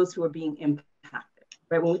of those who are being impacted,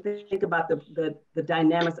 right? When we think about the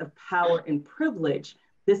dynamics of power and privilege,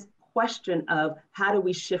 this question of how do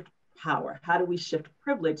we shift power? How do we shift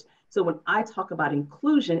privilege? So when I talk about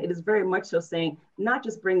inclusion, it is very much so saying, not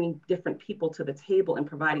just bringing different people to the table and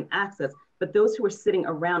providing access, but those who are sitting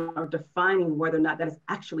around are defining whether or not that is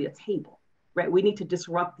actually a table, right? We need to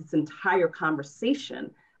disrupt this entire conversation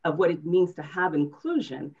of what it means to have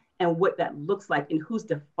inclusion and what that looks like and who's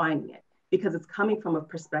defining it, because it's coming from a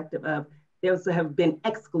perspective of those who have been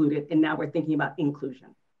excluded, and now we're thinking about inclusion.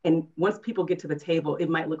 And once people get to the table, it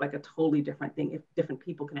might look like a totally different thing if different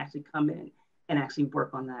people can actually come in and actually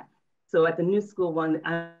work on that. So at the New School one,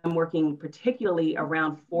 I'm working particularly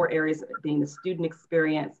around 4 areas, being the student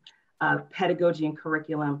experience, pedagogy and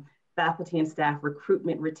curriculum, faculty and staff,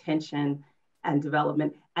 recruitment, retention, and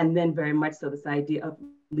development, and then very much so this idea of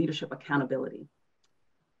leadership accountability.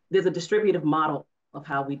 There's a distributive model of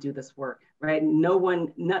how we do this work, right?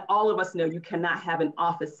 Not all of us know you cannot have an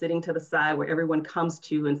office sitting to the side where everyone comes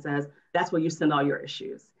to and says, that's where you send all your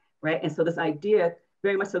issues, right? And so this idea,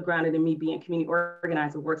 very much so grounded in me being a community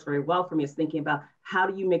organizer, works very well for me, is thinking about how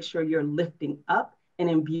do you make sure you're lifting up and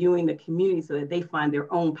imbuing the community so that they find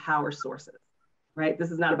their own power sources, right? This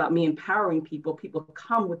is not about me empowering people. People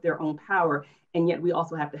come with their own power, and yet we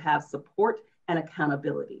also have to have support and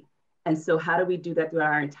accountability. And so how do we do that through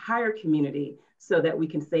our entire community so that we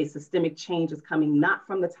can say systemic change is coming not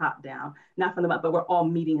from the top down, not from the bottom, but we're all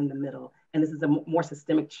meeting in the middle. And this is a more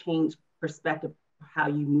systemic change perspective of how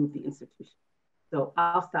you move the institution. So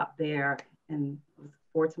I'll stop there and look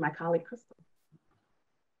forward to my colleague, Crystal.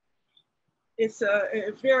 It's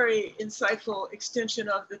a very insightful extension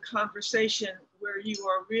of the conversation where you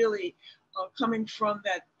are really coming from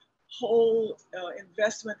that whole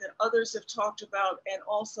investment that others have talked about, and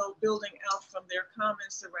also building out from their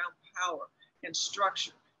comments around power and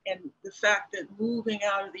structure, and the fact that moving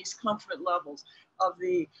out of these comfort levels of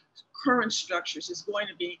the current structures is going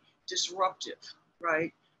to be disruptive,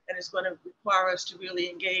 right? And it's going to require us to really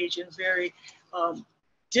engage in very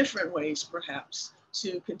different ways, perhaps,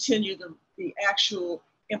 to continue the actual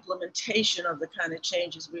implementation of the kind of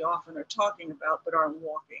changes we often are talking about, but aren't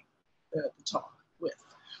walking the talk with.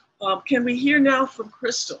 Can we hear now from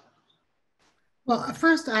Crystal? Well,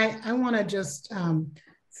 first, I want to just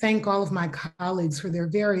thank all of my colleagues for their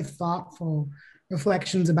very thoughtful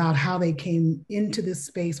reflections about how they came into this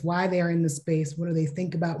space, why they're in the space, what do they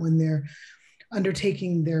think about when they're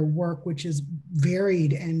undertaking their work, which is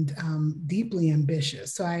varied and deeply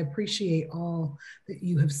ambitious. So I appreciate all that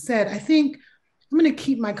you have said. I think I'm going to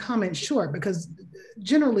keep my comments short because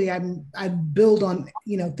generally I build on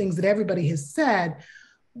things that everybody has said.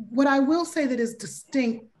 What I will say that is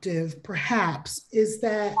distinctive, perhaps, is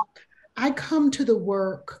that I come to the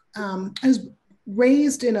work as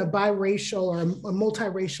raised in a biracial or a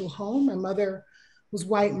multiracial home. My mother was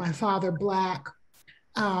white, my father Black,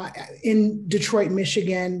 in Detroit,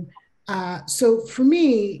 Michigan. So for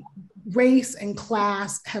me, race and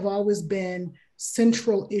class have always been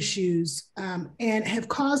central issues and have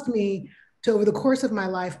caused me to, over the course of my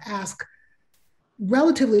life, ask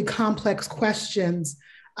relatively complex questions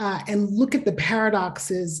and look at the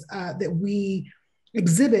paradoxes that we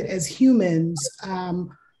exhibit as humans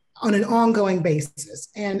on an ongoing basis.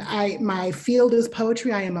 And my field is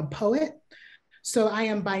poetry. I am a poet. So I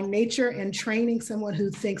am by nature and training someone who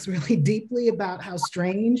thinks really deeply about how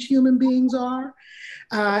strange human beings are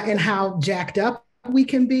and how jacked up we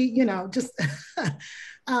can be, just,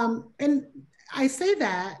 and I say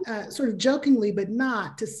that sort of jokingly, but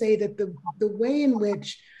not to say that the way in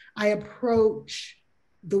which I approach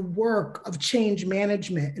the work of change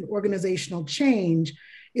management and organizational change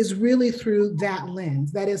is really through that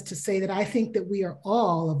lens. That is to say that I think that we are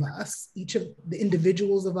all of us, each of the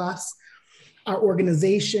individuals of us, our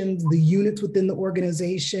organizations, the units within the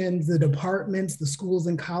organizations, the departments, the schools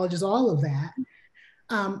and colleges, all of that.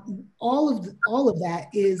 All of that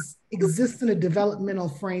exists in a developmental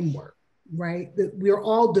framework right? That we are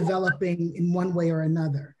all developing in one way or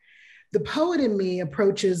another. The poet in me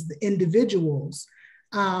approaches the individuals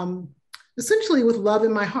essentially with love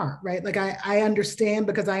in my heart, right? Like I understand,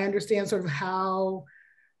 because I understand sort of how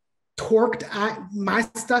torqued my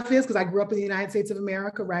stuff is, because I grew up in the United States of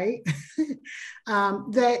America, right?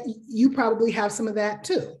 That you probably have some of that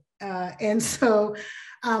too. And so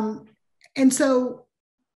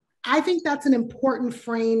I think that's an important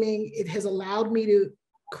framing. It has allowed me to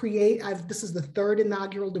create, this is the third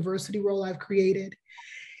inaugural diversity role I've created.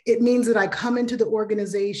 It means that I come into the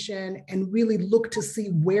organization and really look to see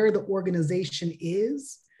where the organization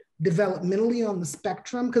is developmentally on the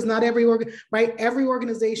spectrum, because not every every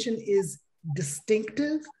organization is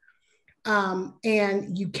distinctive,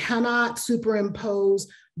 and you cannot superimpose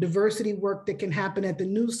diversity work that can happen at the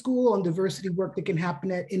New School on diversity work that can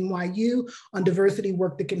happen at NYU, on diversity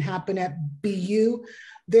work that can happen at BU.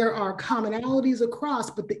 There are commonalities across,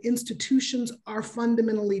 but the institutions are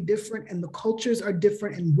fundamentally different and the cultures are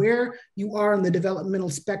different, and where you are on the developmental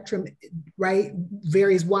spectrum, right,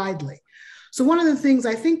 varies widely. So one of the things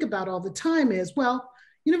I think about all the time is, well,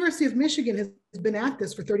 University of Michigan has been at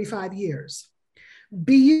this for 35 years.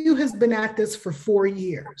 BU has been at this for 4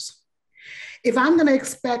 years. If I'm going to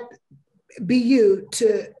expect BU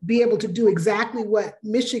to be able to do exactly what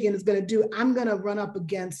Michigan is going to do, I'm going to run up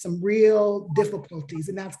against some real difficulties,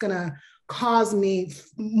 and that's going to cause me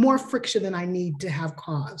more friction than I need to have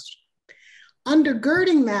caused.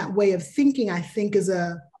 Undergirding that way of thinking, I think,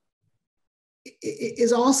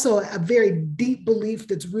 is also a very deep belief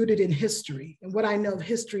that's rooted in history. And what I know of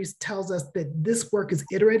history tells us that this work is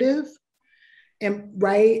iterative. And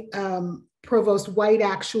right, Provost White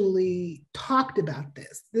actually talked about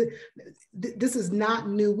this. This is not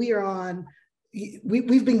new.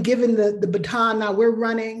 We've been given the baton, now we're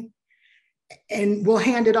running, and we'll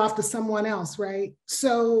hand it off to someone else, right?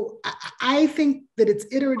 So I think that it's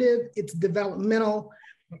iterative, it's developmental,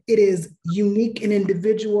 it is unique and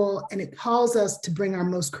individual, and it calls us to bring our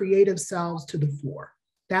most creative selves to the fore.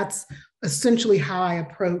 That's essentially how I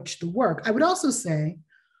approach the work. I would also say,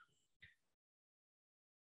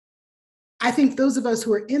 I think those of us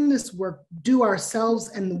who are in this work do ourselves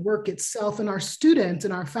and the work itself, and our students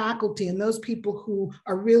and our faculty and those people who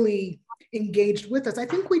are really engaged with us, I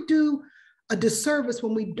think we do a disservice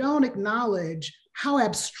when we don't acknowledge how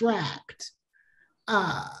abstract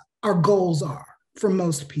our goals are for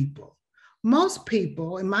most people. Most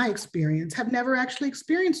people, in my experience, have never actually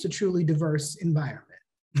experienced a truly diverse environment.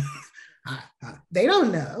 They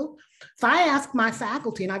don't know. If I ask my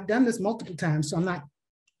faculty, and I've done this multiple times, so I'm not,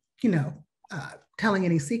 telling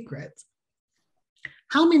any secrets.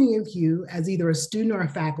 How many of you, as either a student or a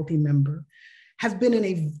faculty member, have been in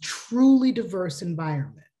a truly diverse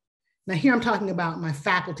environment? Now here I'm talking about my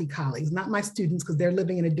faculty colleagues, not my students, because they're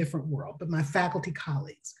living in a different world, but my faculty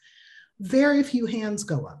colleagues. Very few hands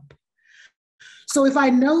go up. So if I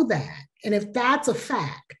know that, and if that's a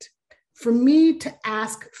fact, for me to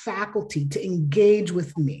ask faculty to engage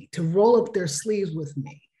with me, to roll up their sleeves with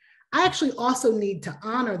me, I actually also need to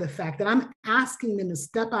honor the fact that I'm asking them to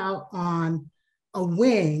step out on a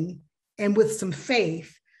wing and with some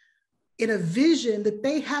faith in a vision that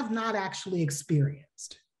they have not actually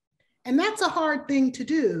experienced. And that's a hard thing to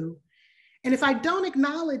do. And if I don't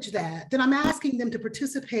acknowledge that, then I'm asking them to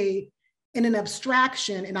participate in an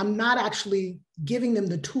abstraction, and I'm not actually giving them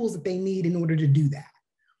the tools that they need in order to do that.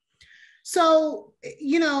 So,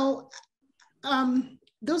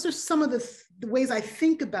 those are some of the ways I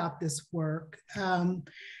think about this work.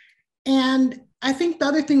 And I think the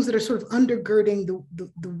other things that are sort of undergirding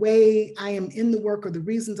the way I am in the work, or the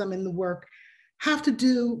reasons I'm in the work, have to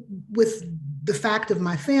do with the fact of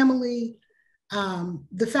my family,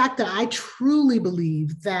 the fact that I truly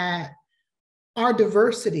believe that our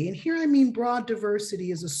diversity, and here I mean broad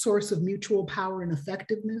diversity, is a source of mutual power and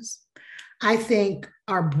effectiveness. I think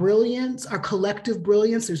our brilliance, our collective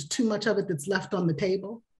brilliance, there's too much of it that's left on the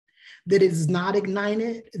table, that is not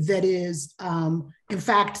ignited, that is, in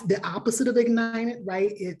fact, the opposite of ignited,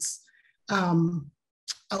 right? It's a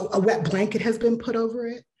wet blanket has been put over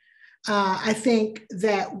it. I think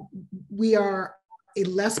that we are a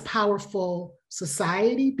less powerful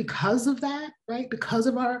society because of that, right? Because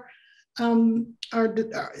of our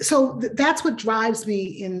so that's what drives me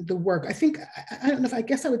in the work. I think, I don't know if, I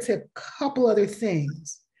guess I would say a couple other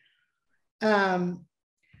things.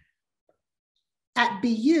 At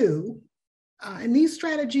BU, and these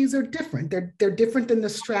strategies are different. They're different than the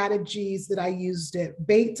strategies that I used at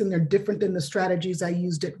Bates, and they're different than the strategies I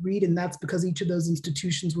used at Reed, and that's because each of those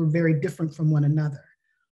institutions were very different from one another.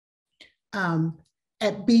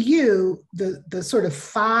 at BU, the sort of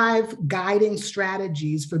 5 guiding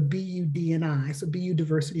strategies for BU D&I, so BU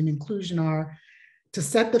diversity and inclusion, are to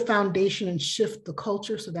set the foundation and shift the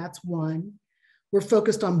culture. So that's 1. We're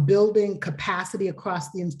focused on building capacity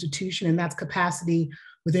across the institution, and that's capacity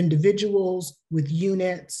with individuals, with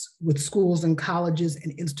units, with schools and colleges,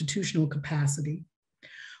 and institutional capacity.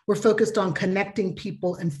 We're focused on connecting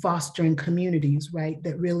people and fostering communities, right,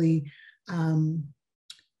 that really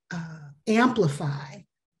amplify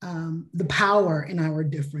the power in our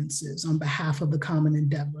differences on behalf of the common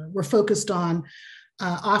endeavor. We're focused on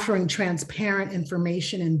offering transparent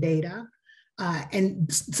information and data.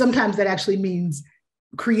 And sometimes that actually means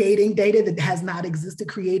creating data that has not existed,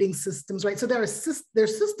 creating systems, right? So there's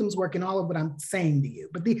systems work in all of what I'm saying to you,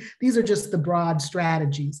 but these are just the broad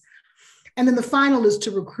strategies. And then the final is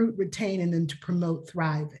to recruit, retain, and then to promote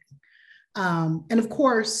thriving. And of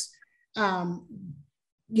course,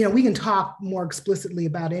 we can talk more explicitly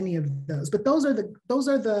about any of those, but those are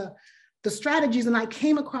the strategies. And I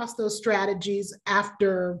came across those strategies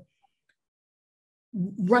after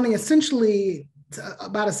running essentially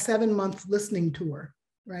about a 7-month listening tour,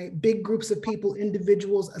 right? Big groups of people,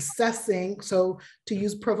 individuals assessing. So to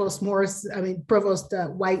use Provost White's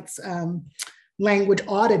language,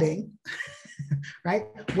 auditing, right?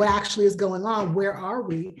 What actually is going on? Where are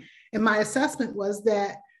we? And my assessment was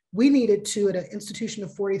that we needed to, at an institution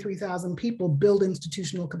of 43,000 people, build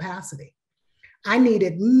institutional capacity. I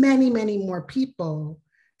needed many, many more people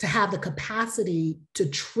to have the capacity to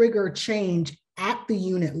trigger change at the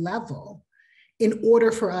unit level in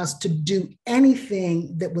order for us to do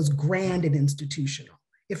anything that was grand and institutional.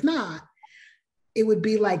 If not, it would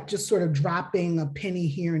be like just sort of dropping a penny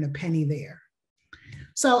here and a penny there.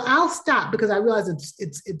 So I'll stop because I realize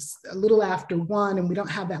it's a little after 1 and we don't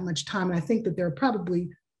have that much time. And I think that there are probably,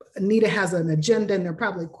 Anita has an agenda and there are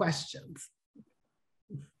probably questions.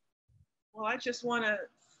 Well, I just want to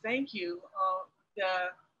thank you. The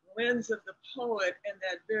lens of the poet and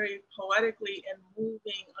that very poetically and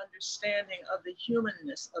moving understanding of the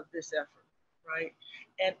humanness of this effort, right?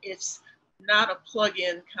 And it's not a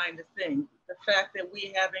plug-in kind of thing. The fact that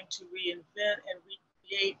we having to reinvent and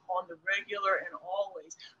recreate on the regular and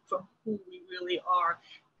always from who we really are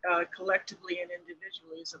collectively and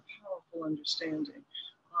individually is a powerful understanding.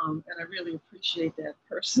 And I really appreciate that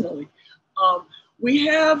personally. We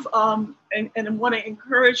have, and I want to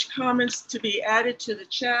encourage comments to be added to the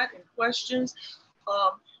chat and questions.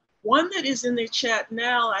 One that is in the chat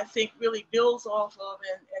now, I think really builds off of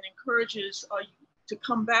and encourages to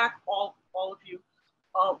come back, all of you,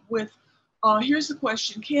 with, here's the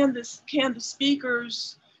question, can the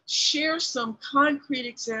speakers share some concrete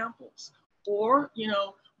examples or,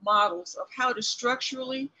 models of how to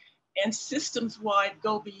structurally and systems-wide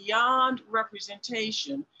go beyond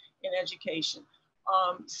representation in education?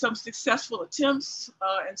 Some successful attempts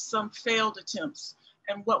and some failed attempts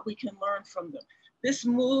and what we can learn from them. This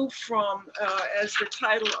move from, as the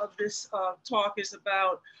title of this talk is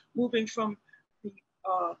about, moving from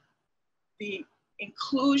the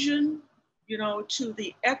inclusion, to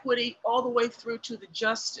the equity, all the way through to the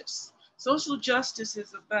justice. Social justice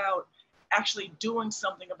is about actually doing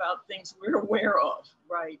something about things we're aware of,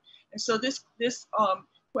 right? And so this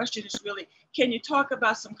question is really, can you talk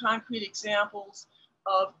about some concrete examples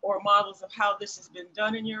of or models of how this has been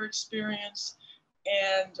done in your experience,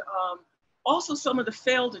 and also some of the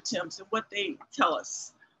failed attempts and what they tell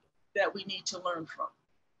us that we need to learn from?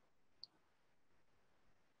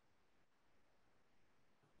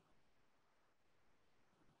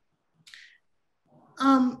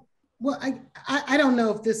 Well, I don't know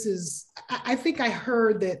if this is, I think I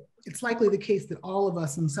heard that it's likely the case that all of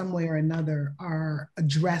us in some way or another are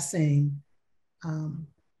addressing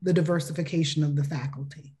the diversification of the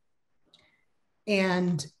faculty.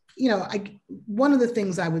 And, one of the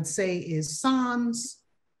things I would say is sans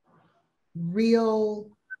real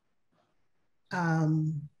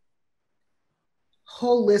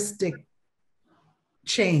holistic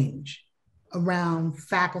change around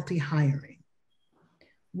faculty hiring,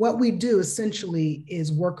 what we do essentially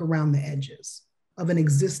is work around the edges of an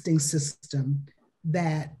existing system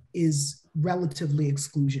that is relatively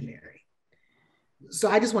exclusionary. So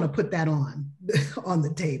I just want to put that on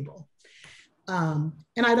the table.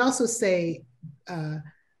 And I'd also say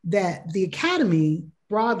that the academy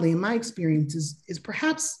broadly, in my experience, is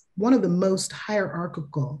perhaps one of the most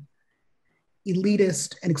hierarchical,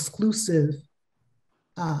 elitist, and exclusive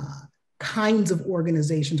kinds of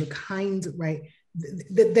organizations or kinds of, right,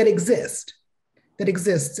 that exists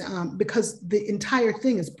because the entire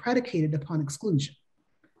thing is predicated upon exclusion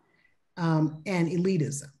and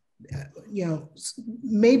elitism,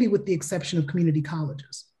 maybe with the exception of community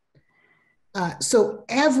colleges. So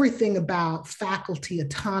everything about faculty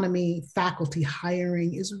autonomy, faculty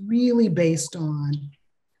hiring is really based on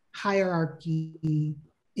hierarchy,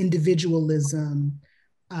 individualism,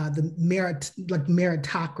 the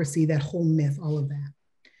meritocracy, that whole myth, all of that.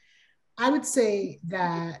 I would say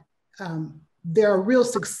that there are real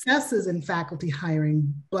successes in faculty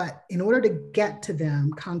hiring, but in order to get to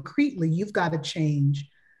them concretely, you've got to change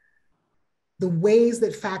the ways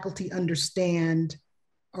that faculty understand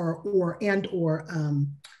or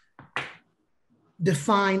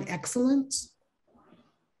define excellence,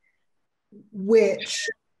 which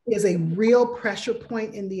is a real pressure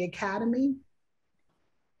point in the academy.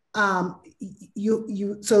 So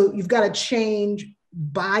you've got to change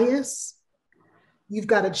bias. You've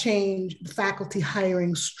got to change faculty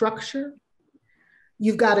hiring structure.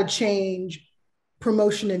 You've got to change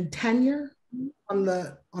promotion and tenure on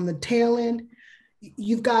the tail end.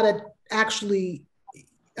 You've got to actually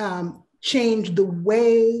change the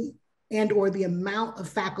way and or the amount of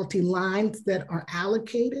faculty lines that are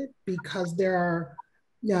allocated, because there are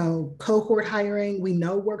cohort hiring we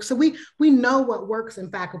know works. So we know what works in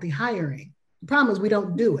faculty hiring. The problem is we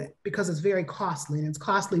don't do it because it's very costly, and it's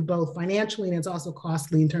costly both financially and it's also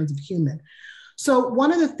costly in terms of human. So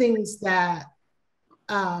one of the things that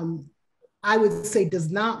I would say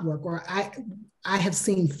does not work, or I have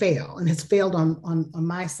seen fail, and has failed on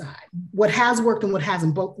my side, what has worked and what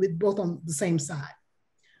hasn't, both on the same side.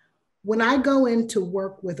 When I go in to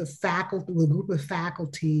work with a group of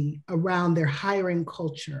faculty around their hiring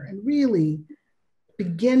culture and really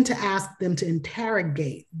begin to ask them to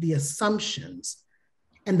interrogate the assumptions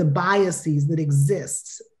and the biases that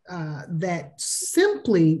exist that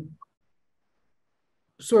simply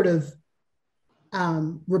sort of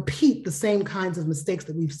repeat the same kinds of mistakes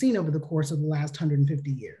that we've seen over the course of the last 150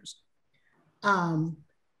 years.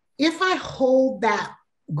 If I hold that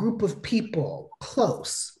group of people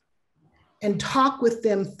close and talk with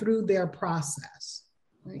them through their process,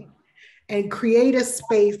 right? And create a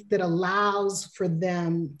space that allows for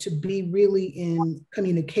them to be really in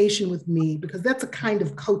communication with me, because that's a kind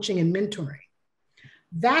of coaching and mentoring.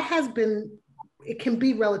 It can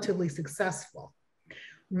be relatively successful.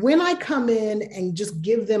 When I come in and just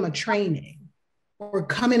give them a training, or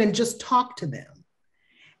come in and just talk to them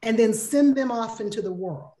and then send them off into the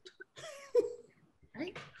world,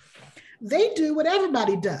 right? They do what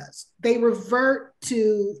everybody does. They revert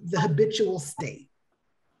to the habitual state.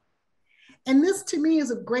 And this to me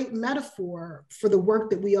is a great metaphor for the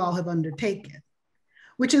work that we all have undertaken,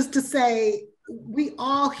 which is to say, we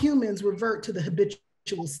all humans revert to the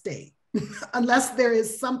habitual state unless there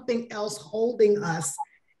is something else holding us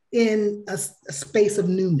in a space of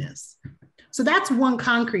newness. So that's one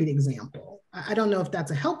concrete example. I don't know if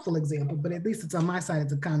that's a helpful example, but at least it's on my side,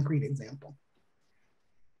 it's a concrete example.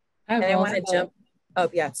 I want to jump. Oh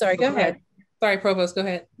yeah, sorry, go ahead. Sorry, Provost, go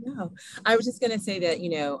ahead. No, I was just going to say that,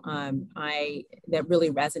 that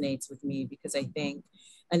really resonates with me, because I think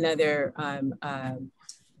another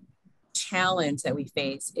challenge that we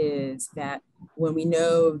face is that when we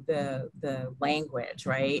know the language,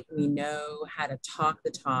 right, we know how to talk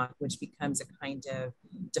the talk, which becomes a kind of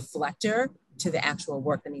deflector to the actual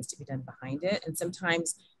work that needs to be done behind it. And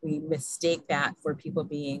sometimes we mistake that for people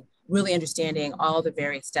being really understanding all the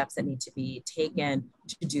various steps that need to be taken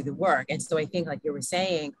to do the work. And so I think, like you were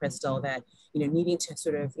saying, Crystal, that, needing to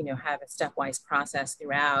sort of, have a stepwise process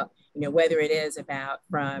throughout, whether it is about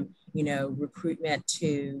from, recruitment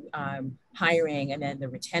to hiring, and then the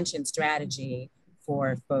retention strategy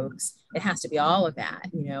for folks, it has to be all of that,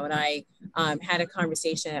 and I had a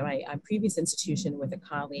conversation at my previous institution with a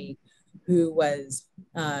colleague who was,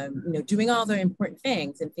 doing all the important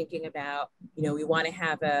things and thinking about, we want to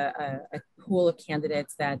have a pool of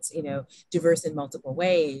candidates that's, diverse in multiple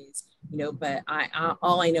ways, but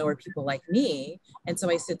all I know are people like me. And so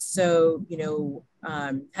I said, so,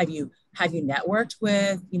 have you networked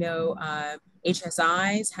with,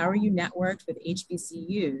 HSIs? How are you networked with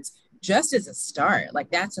HBCUs? Just as a start,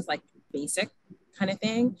 like that's just like basic kind of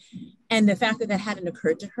thing. And the fact that that hadn't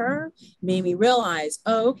occurred to her made me realize,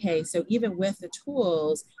 oh, okay, so even with the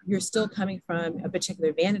tools, you're still coming from a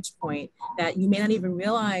particular vantage point that you may not even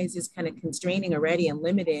realize is kind of constraining already and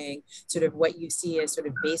limiting sort of what you see as sort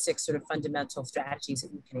of basic sort of fundamental strategies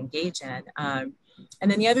that you can engage in.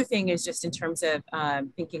 And then the other thing is just in terms of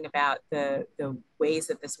thinking about the ways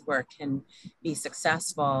that this work can be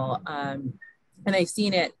successful. And I've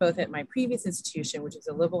seen it both at my previous institution, which is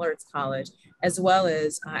a liberal arts college, as well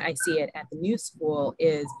as I see it at the new school,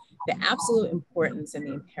 is the absolute importance and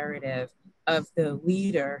the imperative of the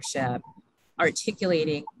leadership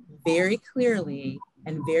articulating very clearly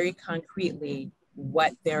and very concretely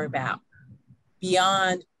what they're about.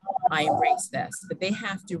 Beyond, I embrace this, but they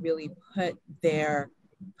have to really put their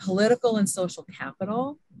political and social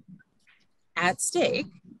capital at stake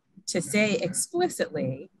to say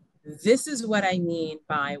explicitly, this is what I mean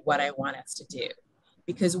by what I want us to do.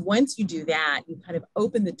 Because once you do that, you kind of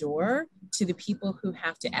open the door to the people who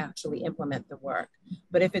have to actually implement the work.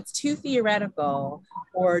 But if it's too theoretical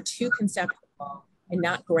or too conceptual and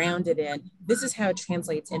not grounded in, this is how it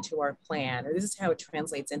translates into our plan, or this is how it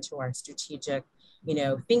translates into our strategic,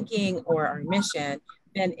 thinking or our mission,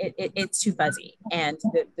 then it's too fuzzy and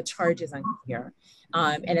the charge is unclear.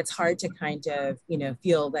 And it's hard to kind of,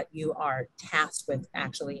 feel that you are tasked with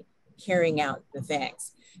actually carrying out the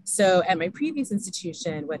things. So at my previous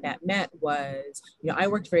institution, what that meant was, I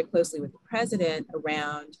worked very closely with the president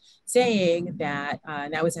around saying that,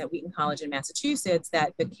 and I was at Wheaton College in Massachusetts,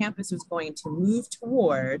 that the campus was going to move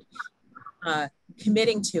toward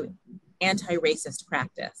committing to anti-racist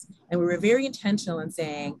practice. And we were very intentional in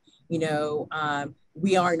saying,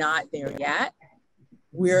 we are not there yet.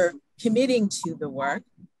 We're committing to the work,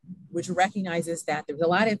 which recognizes that there's a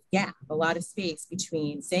lot of gap, a lot of space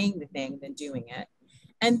between saying the thing and doing it.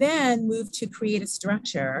 And then move to create a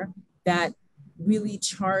structure that really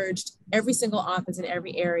charged every single office in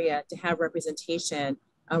every area to have representation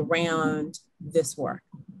around this work.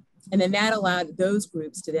 And then that allowed those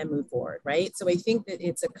groups to then move forward, right? So I think that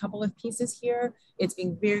it's a couple of pieces here. It's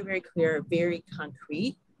being very, very clear, very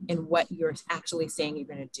concrete in what you're actually saying you're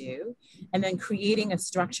going to do, and then creating a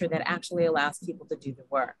structure that actually allows people to do the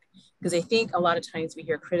work. Because I think a lot of times we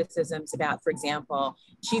hear criticisms about, for example,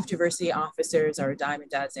 chief diversity officers are a dime a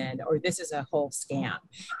dozen, or this is a whole scam.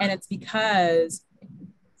 And it's because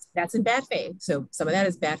that's in bad faith. So some of that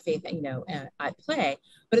is bad faith, at play,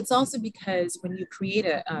 but it's also because when you create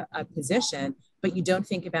a position, but you don't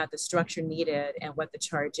think about the structure needed and what the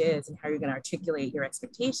charge is and how you're going to articulate your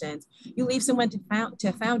expectations, you leave someone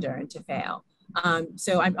to founder and to fail.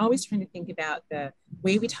 So I'm always trying to think about the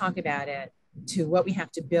way we talk about it to what we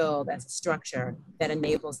have to build as a structure that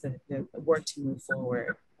enables the work to move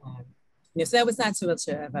forward. So that was not so much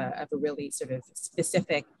of a really sort of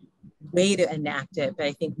specific way to enact it, but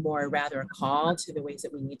I think more rather a call to the ways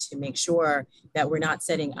that we need to make sure that we're not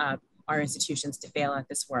setting up our institutions to fail at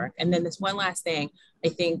this work. And then this one last thing I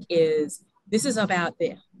think is, this is about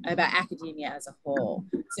academia as a whole.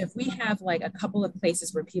 So if we have like a couple of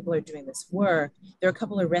places where people are doing this work, there are a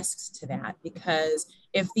couple of risks to that, because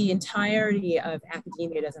if the entirety of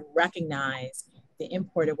academia doesn't recognize the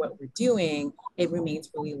import of what we're doing, it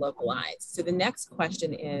remains really localized. So the next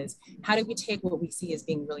question is, how do we take what we see as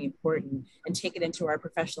being really important and take it into our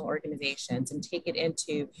professional organizations and take it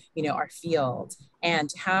into, our field?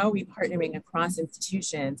 And how are we partnering across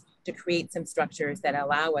institutions to create some structures that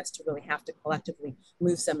allow us to really have to collectively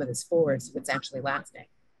move some of this forward so it's actually lasting?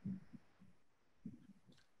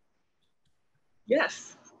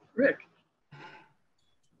 Yes, Rick.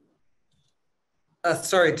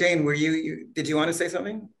 Sorry, Jane, did you want to say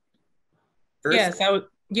something first?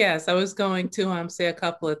 Yes, I was going to say a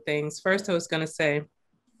couple of things. First, I was going to say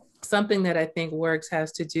something that I think works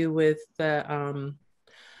has to do with the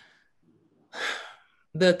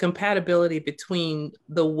compatibility between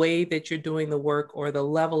the way that you're doing the work or the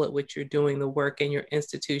level at which you're doing the work and your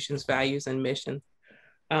institution's values and mission.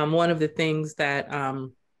 One of the things that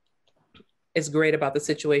is great about the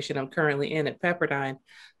situation I'm currently in at Pepperdine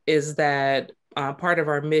is that part of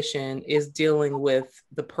our mission is dealing with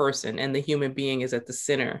the person, and the human being is at the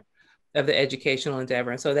center of the educational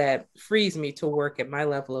endeavor. And so that frees me to work at my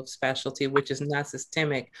level of specialty, which is not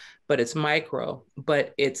systemic, but it's micro,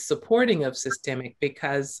 but it's supporting of systemic,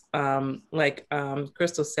 because like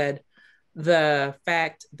Crystal said, the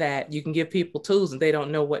fact that you can give people tools and they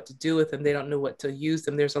don't know what to do with them, they don't know what to use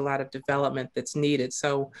them, there's a lot of development that's needed.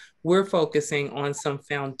 So we're focusing on some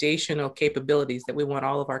foundational capabilities that we want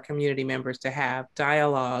all of our community members to have: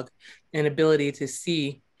 dialogue and ability to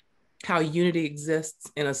see how unity exists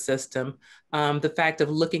in a system, the fact of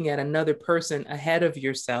looking at another person ahead of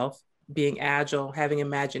yourself, being agile, having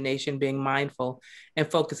imagination, being mindful, and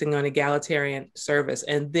focusing on egalitarian service.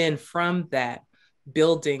 And then from that,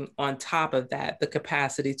 building on top of that, the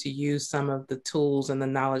capacity to use some of the tools and the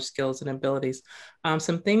knowledge, skills, and abilities.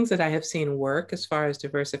 Some things that I have seen work as far as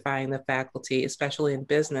diversifying the faculty, especially in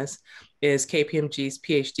business, is KPMG's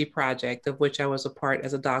PhD project, of which I was a part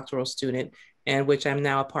as a doctoral student, and which I'm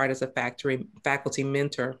now a part as a faculty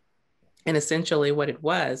mentor. And essentially what it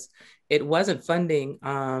wasn't funding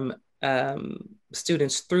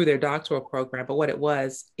students through their doctoral program, but what it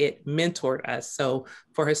was, it mentored us. So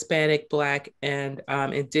for Hispanic, Black, and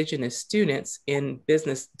Indigenous students in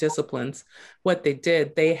business disciplines, what they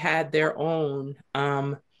did, they had their own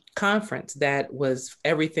conference that was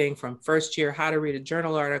everything from first year, how to read a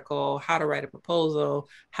journal article, how to write a proposal,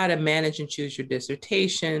 how to manage and choose your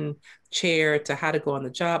dissertation chair, to how to go on the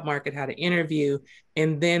job market, how to interview.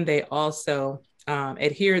 And then they also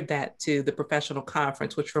adhered that to the professional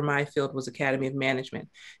conference, which for my field was Academy of Management.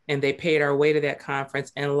 And they paid our way to that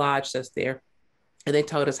conference and lodged us there. And they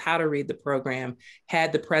told us how to read the program,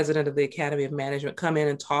 had the president of the Academy of Management come in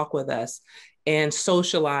and talk with us, and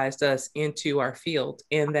socialized us into our field.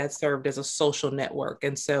 And that served as a social network.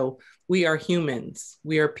 And so we are humans,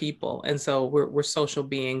 we are people. And so we're social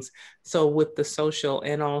beings. So with the social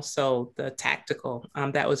and also the tactical,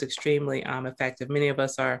 that was extremely effective. Many of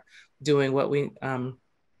us are doing what we're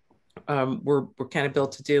kind of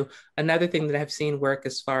built to do. Another thing that I've seen work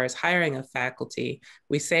as far as hiring of faculty,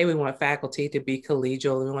 we say we want faculty to be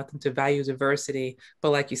collegial, we want them to value diversity, but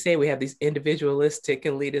like you say, we have these individualistic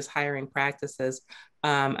and elitist hiring practices.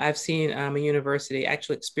 I've seen a university,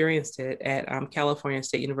 actually experienced it at California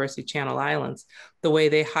State University, Channel Islands. The way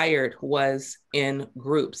they hired was in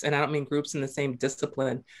groups, and I don't mean groups in the same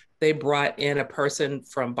discipline. They brought in a person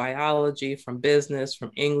from biology, from business,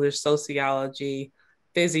 from English, sociology,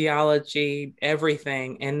 physiology,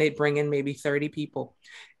 everything, and they'd bring in maybe 30 people.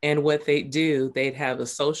 And what they do, they'd have a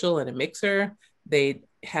social and a mixer. They'd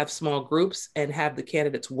have small groups and have the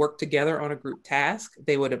candidates work together on a group task.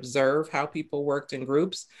 They would observe how people worked in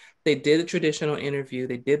groups. They did a traditional interview,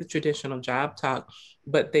 they did the traditional job talk,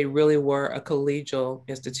 but they really were a collegial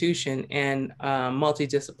institution, and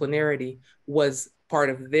multidisciplinarity was part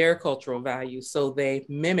of their cultural values. So they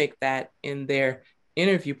mimicked that in their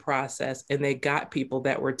interview process, and they got people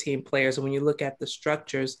that were team players. And when you look at the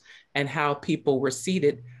structures and how people were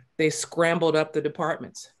seated, they scrambled up the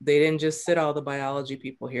departments. They didn't just sit all the biology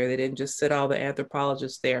people here. They didn't just sit all the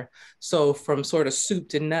anthropologists there. So from sort of soup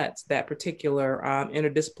to nuts, that particular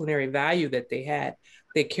interdisciplinary value that they had,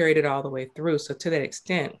 they carried it all the way through. So to that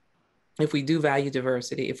extent, if we do value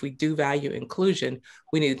diversity, if we do value inclusion,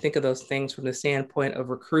 we need to think of those things from the standpoint of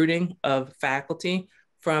recruiting of faculty.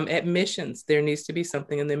 From admissions, there needs to be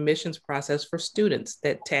something in the admissions process for students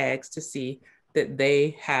that tags to see that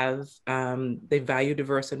they have, they value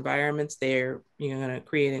diverse environments. They're going to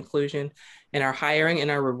create inclusion in our hiring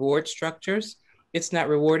and our reward structures. It's not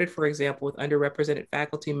rewarded, for example, with underrepresented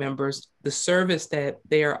faculty members. The service that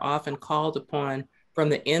they are often called upon from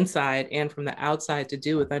the inside and from the outside to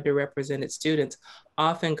do with underrepresented students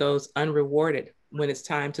often goes unrewarded when it's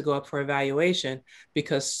time to go up for evaluation,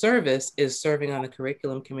 because service is serving on the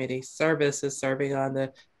curriculum committee, service is serving on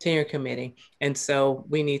the tenure committee. And so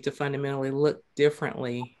we need to fundamentally look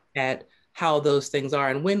differently at how those things are.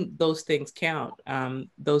 And when those things count,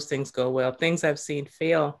 those things go well. Things I've seen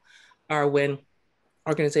fail are when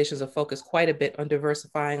organizations are focused quite a bit on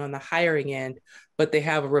diversifying on the hiring end, but they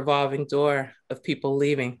have a revolving door of people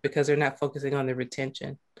leaving because they're not focusing on the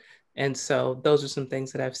retention. And so those are some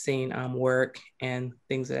things that I've seen work and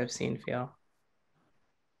things that I've seen fail.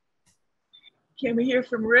 Can we hear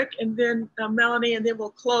from Rick and then Melanie, and then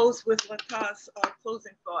we'll close with Lata's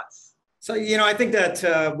closing thoughts. So, I think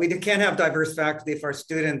that we can't have diverse faculty if our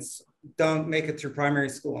students don't make it through primary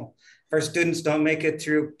school. If our students don't make it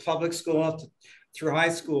through public school, through high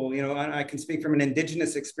school, I can speak from an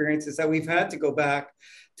Indigenous experience, is that we've had to go back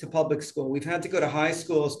to public school. We've had to go to high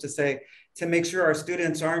schools to make sure our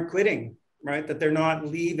students aren't quitting, right? That they're not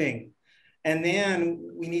leaving. And then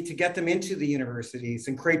we need to get them into the universities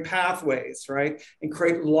and create pathways, right? And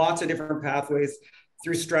create lots of different pathways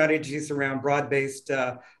through strategies around broad-based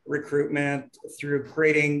recruitment, through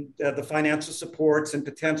creating the financial supports and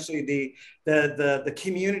potentially the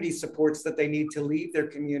community supports that they need to leave their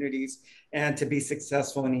communities and to be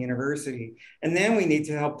successful in the university. And then we need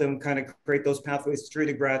to help them kind of create those pathways through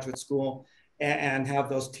to graduate school and have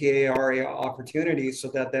those TARA opportunities so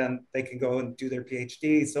that then they can go and do their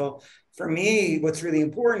PhD. So for me, what's really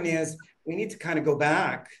important is we need to kind of go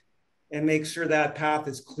back and make sure that path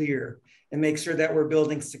is clear and make sure that we're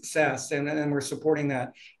building success and we're supporting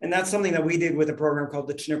that. And that's something that we did with a program called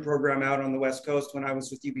the Chinook program out on the West Coast when I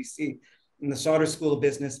was with UBC in the Sauder School of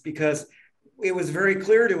Business, because it was very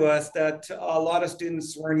clear to us that a lot of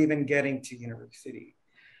students weren't even getting to university.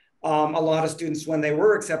 A lot of students, when they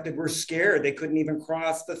were accepted, were scared. They couldn't even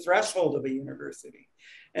cross the threshold of a university.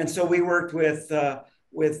 And so we worked with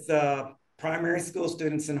primary school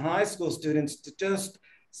students and high school students to just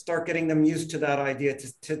start getting them used to that idea,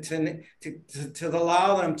 to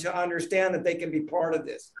allow them to understand that they can be part of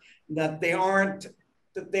this, that they aren't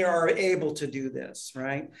they are able to do this,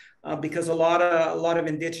 right? Because a lot of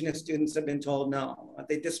Indigenous students have been told no,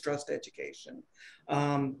 they distrust education,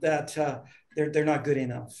 that they're not good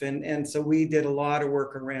enough, and so we did a lot of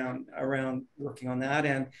work around working on that,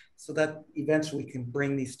 and so that eventually we can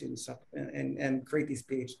bring these students up and create these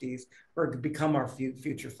PhDs or become our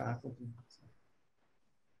future faculty.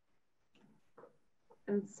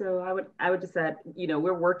 And so I would just add, you know,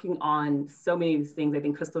 we're working on so many of these things. I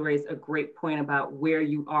think Crystal raised a great point about where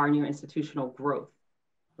you are in your institutional growth,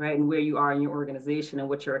 right? And where you are in your organization and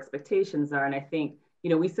what your expectations are. And I think, you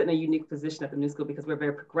know, we sit in a unique position at the New School because we're a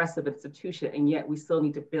very progressive institution, and yet we still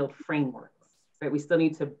need to build frameworks, right? We still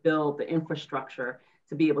need to build the infrastructure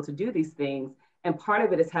to be able to do these things. And part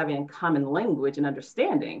of it is having a common language and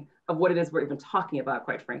understanding of what it is we're even talking about,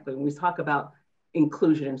 quite frankly. When we talk about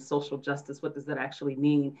inclusion and social justice, what does that actually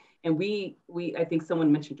mean? And I think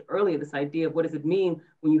someone mentioned earlier this idea of what does it mean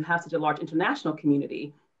when you have such a large international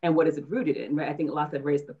community, and what is it rooted in, right? I think Latha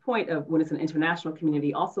raised the point of when it's an international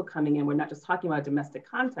community also coming in, we're not just talking about a domestic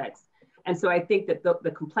context. And so I think that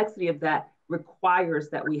the complexity of that requires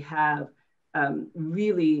that we have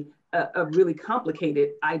really a really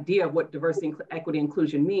complicated idea of what diversity, equity,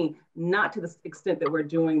 inclusion mean, not to the extent that we're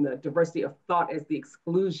doing the diversity of thought as the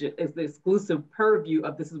exclusive purview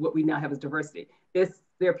of this is what we now have as diversity. There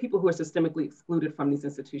are people who are systemically excluded from these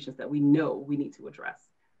institutions that we know we need to address,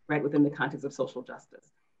 right, within the context of social justice.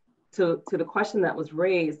 To the question that was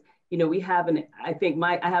raised, you know, I have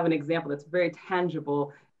an example that's very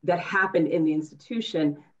tangible that happened in the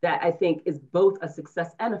institution that I think is both a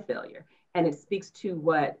success and a failure. And it speaks to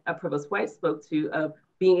what Provost White spoke to of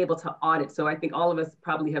being able to audit. So I think all of us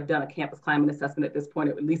probably have done a campus climate assessment at this point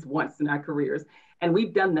at least once in our careers. And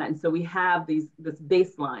we've done that. And so we have this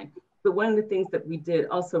baseline. But one of the things that we did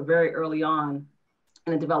also very early on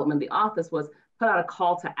in the development of the office was put out a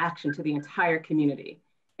call to action to the entire community.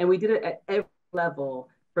 And we did it at every level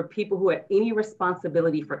for people who had any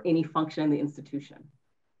responsibility for any function in the institution.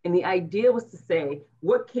 And the idea was to say,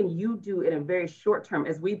 what can you do in a very short term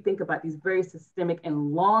as we think about these very systemic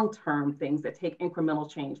and long-term things that take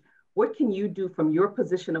incremental change? What can you do from your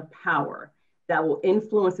position of power that will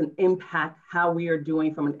influence and impact how we are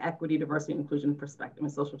doing from an equity, diversity, inclusion perspective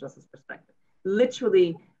and social justice perspective?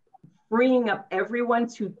 Literally freeing up everyone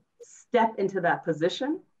to step into that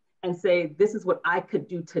position and say, this is what I could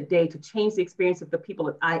do today to change the experience of the people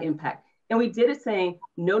that I impact. And we did it saying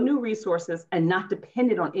no new resources and not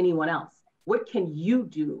dependent on anyone else. What can you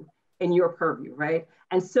do in your purview, right?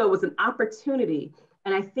 And so it was an opportunity.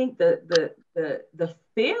 And I think the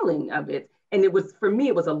failing of it, and it was, for me,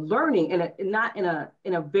 it was a learning and not in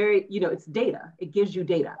a very, you know, it's data, it gives you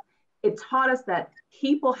data. It taught us that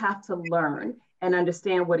people have to learn and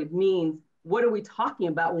understand what it means. What are we talking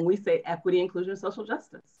about when we say equity, inclusion, and social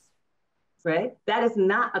justice? Right? That is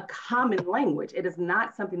not a common language. It is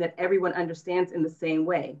not something that everyone understands in the same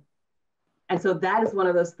way. And so that is one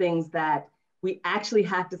of those things that we actually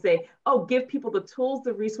have to say, oh, give people the tools,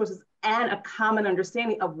 the resources, and a common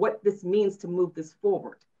understanding of what this means to move this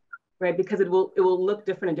forward, right? Because it will look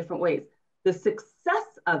different in different ways. The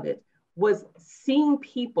success of it was seeing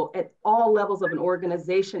people at all levels of an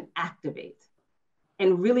organization activate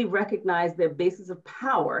and really recognize their bases of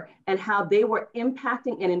power and how they were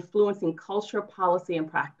impacting and influencing culture, policy, and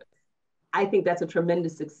practice. I think that's a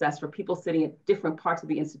tremendous success for people sitting at different parts of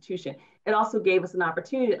the institution. It also gave us an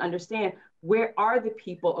opportunity to understand where are the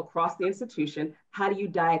people across the institution, how do you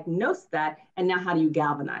diagnose that, and now how do you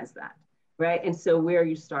galvanize that, right? And so where are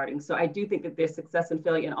you starting? So I do think that there's success and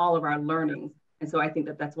failure in all of our learnings. And so I think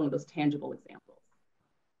that that's one of those tangible examples.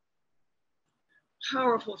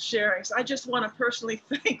 Powerful sharings. I just want to personally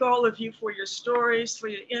thank all of you for your stories, for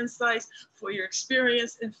your insights, for your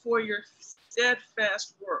experience, and for your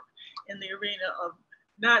steadfast work in the arena of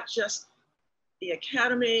not just the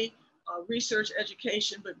academy, research,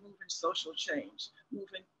 education, but moving social change,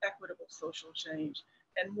 moving equitable social change,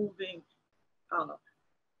 and moving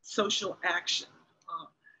social action.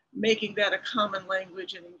 Making that a common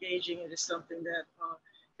language and engaging it is something that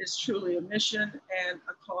is truly a mission and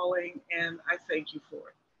a calling, and I thank you for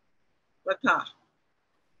it. Latha.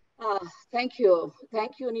 Thank you.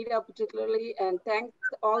 Thank you, Anita, particularly, and thanks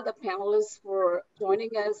all the panelists for joining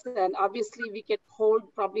us. And obviously we could hold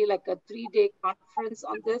probably like a 3-day conference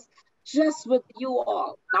on this, just with you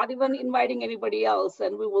all, not even inviting anybody else.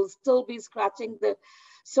 And we will still be scratching the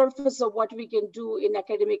surface of what we can do in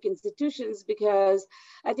academic institutions, because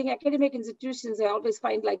I think academic institutions, I always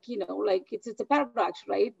find like, you know, like it's a paradox,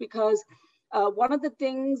 right? Because one of the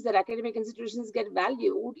things that academic institutions get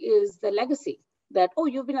valued is the legacy, that, oh,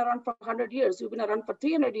 you've been around for 100 years, you've been around for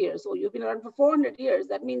 300 years, or you've been around for 400 years.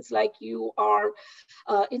 That means like you are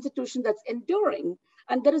an institution that's enduring.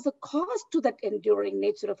 And there is a cost to that enduring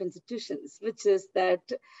nature of institutions, which is that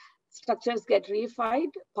structures get reified,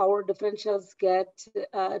 power differentials get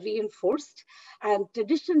reinforced, and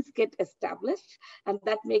traditions get established, and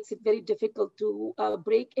that makes it very difficult to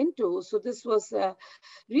break into. So this was a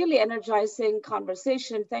really energizing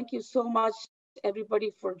conversation. Thank you so much,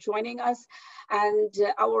 everybody, for joining us. And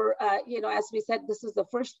as we said, this is the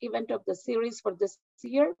first event of the series for this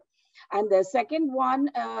year. And the second one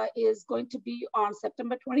is going to be on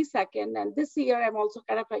September 22nd. And this year, I'm also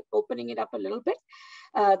kind of like opening it up a little bit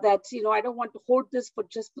that, I don't want to hoard this for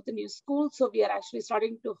just for the new school. So we are actually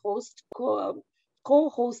starting to host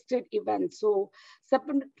co-hosted events. So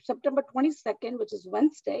September 22nd, which is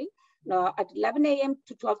Wednesday, at 11 a.m.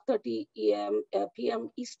 to 12:30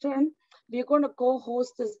 p.m. Eastern, we're going to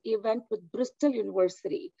co-host this event with Bristol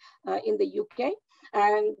University in the UK.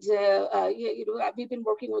 And we've been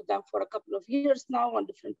working with them for a couple of years now on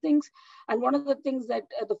different things. And one of the things that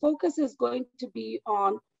the focus is going to be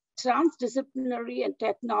on transdisciplinary and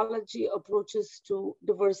technology approaches to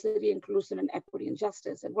diversity, inclusion, and equity and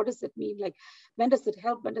justice. And what does it mean? Like, when does it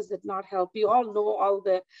help? When does it not help? We all know all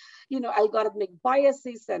the, algorithmic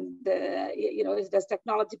biases and, does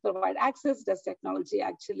technology provide access? Does technology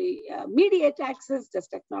actually mediate access? Does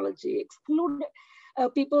technology exclude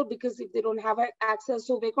people because if they don't have access?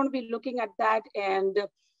 So we're going to be looking at that. And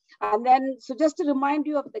then, so just to remind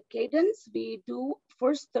you of the cadence, we do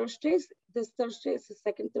first Thursdays. This Thursday is the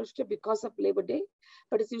second Thursday because of Labor Day,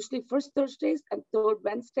 but it's usually first Thursdays and third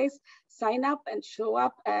Wednesdays. Sign up and show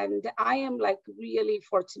up. And I am like really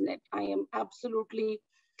fortunate. I am absolutely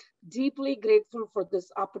deeply grateful for this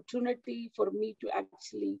opportunity for me to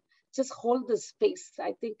actually just hold this space.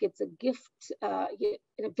 I think it's a gift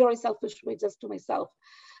in a very selfish way just to myself.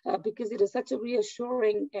 Because it is such a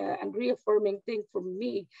reassuring and reaffirming thing for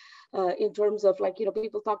me in terms of like,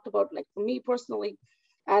 people talked about, like, for me personally,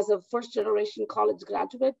 as a first generation college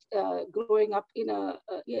graduate, growing up in a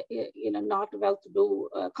not well-to-do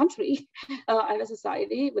country and a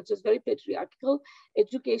society which is very patriarchal,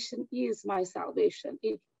 education is my salvation.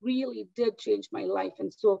 It really did change my life.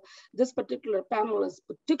 And so this particular panel is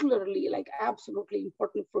particularly like absolutely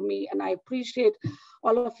important for me. And I appreciate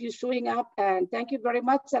all of you showing up, and thank you very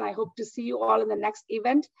much. And I hope to see you all in the next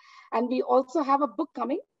event. And we also have a book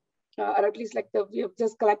coming. Or at least we have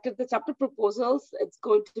just collected the chapter proposals. It's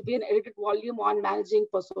going to be an edited volume on managing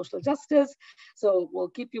for social justice. So we'll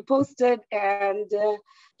keep you posted. And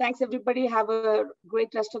thanks, everybody. Have a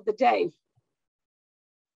great rest of the day.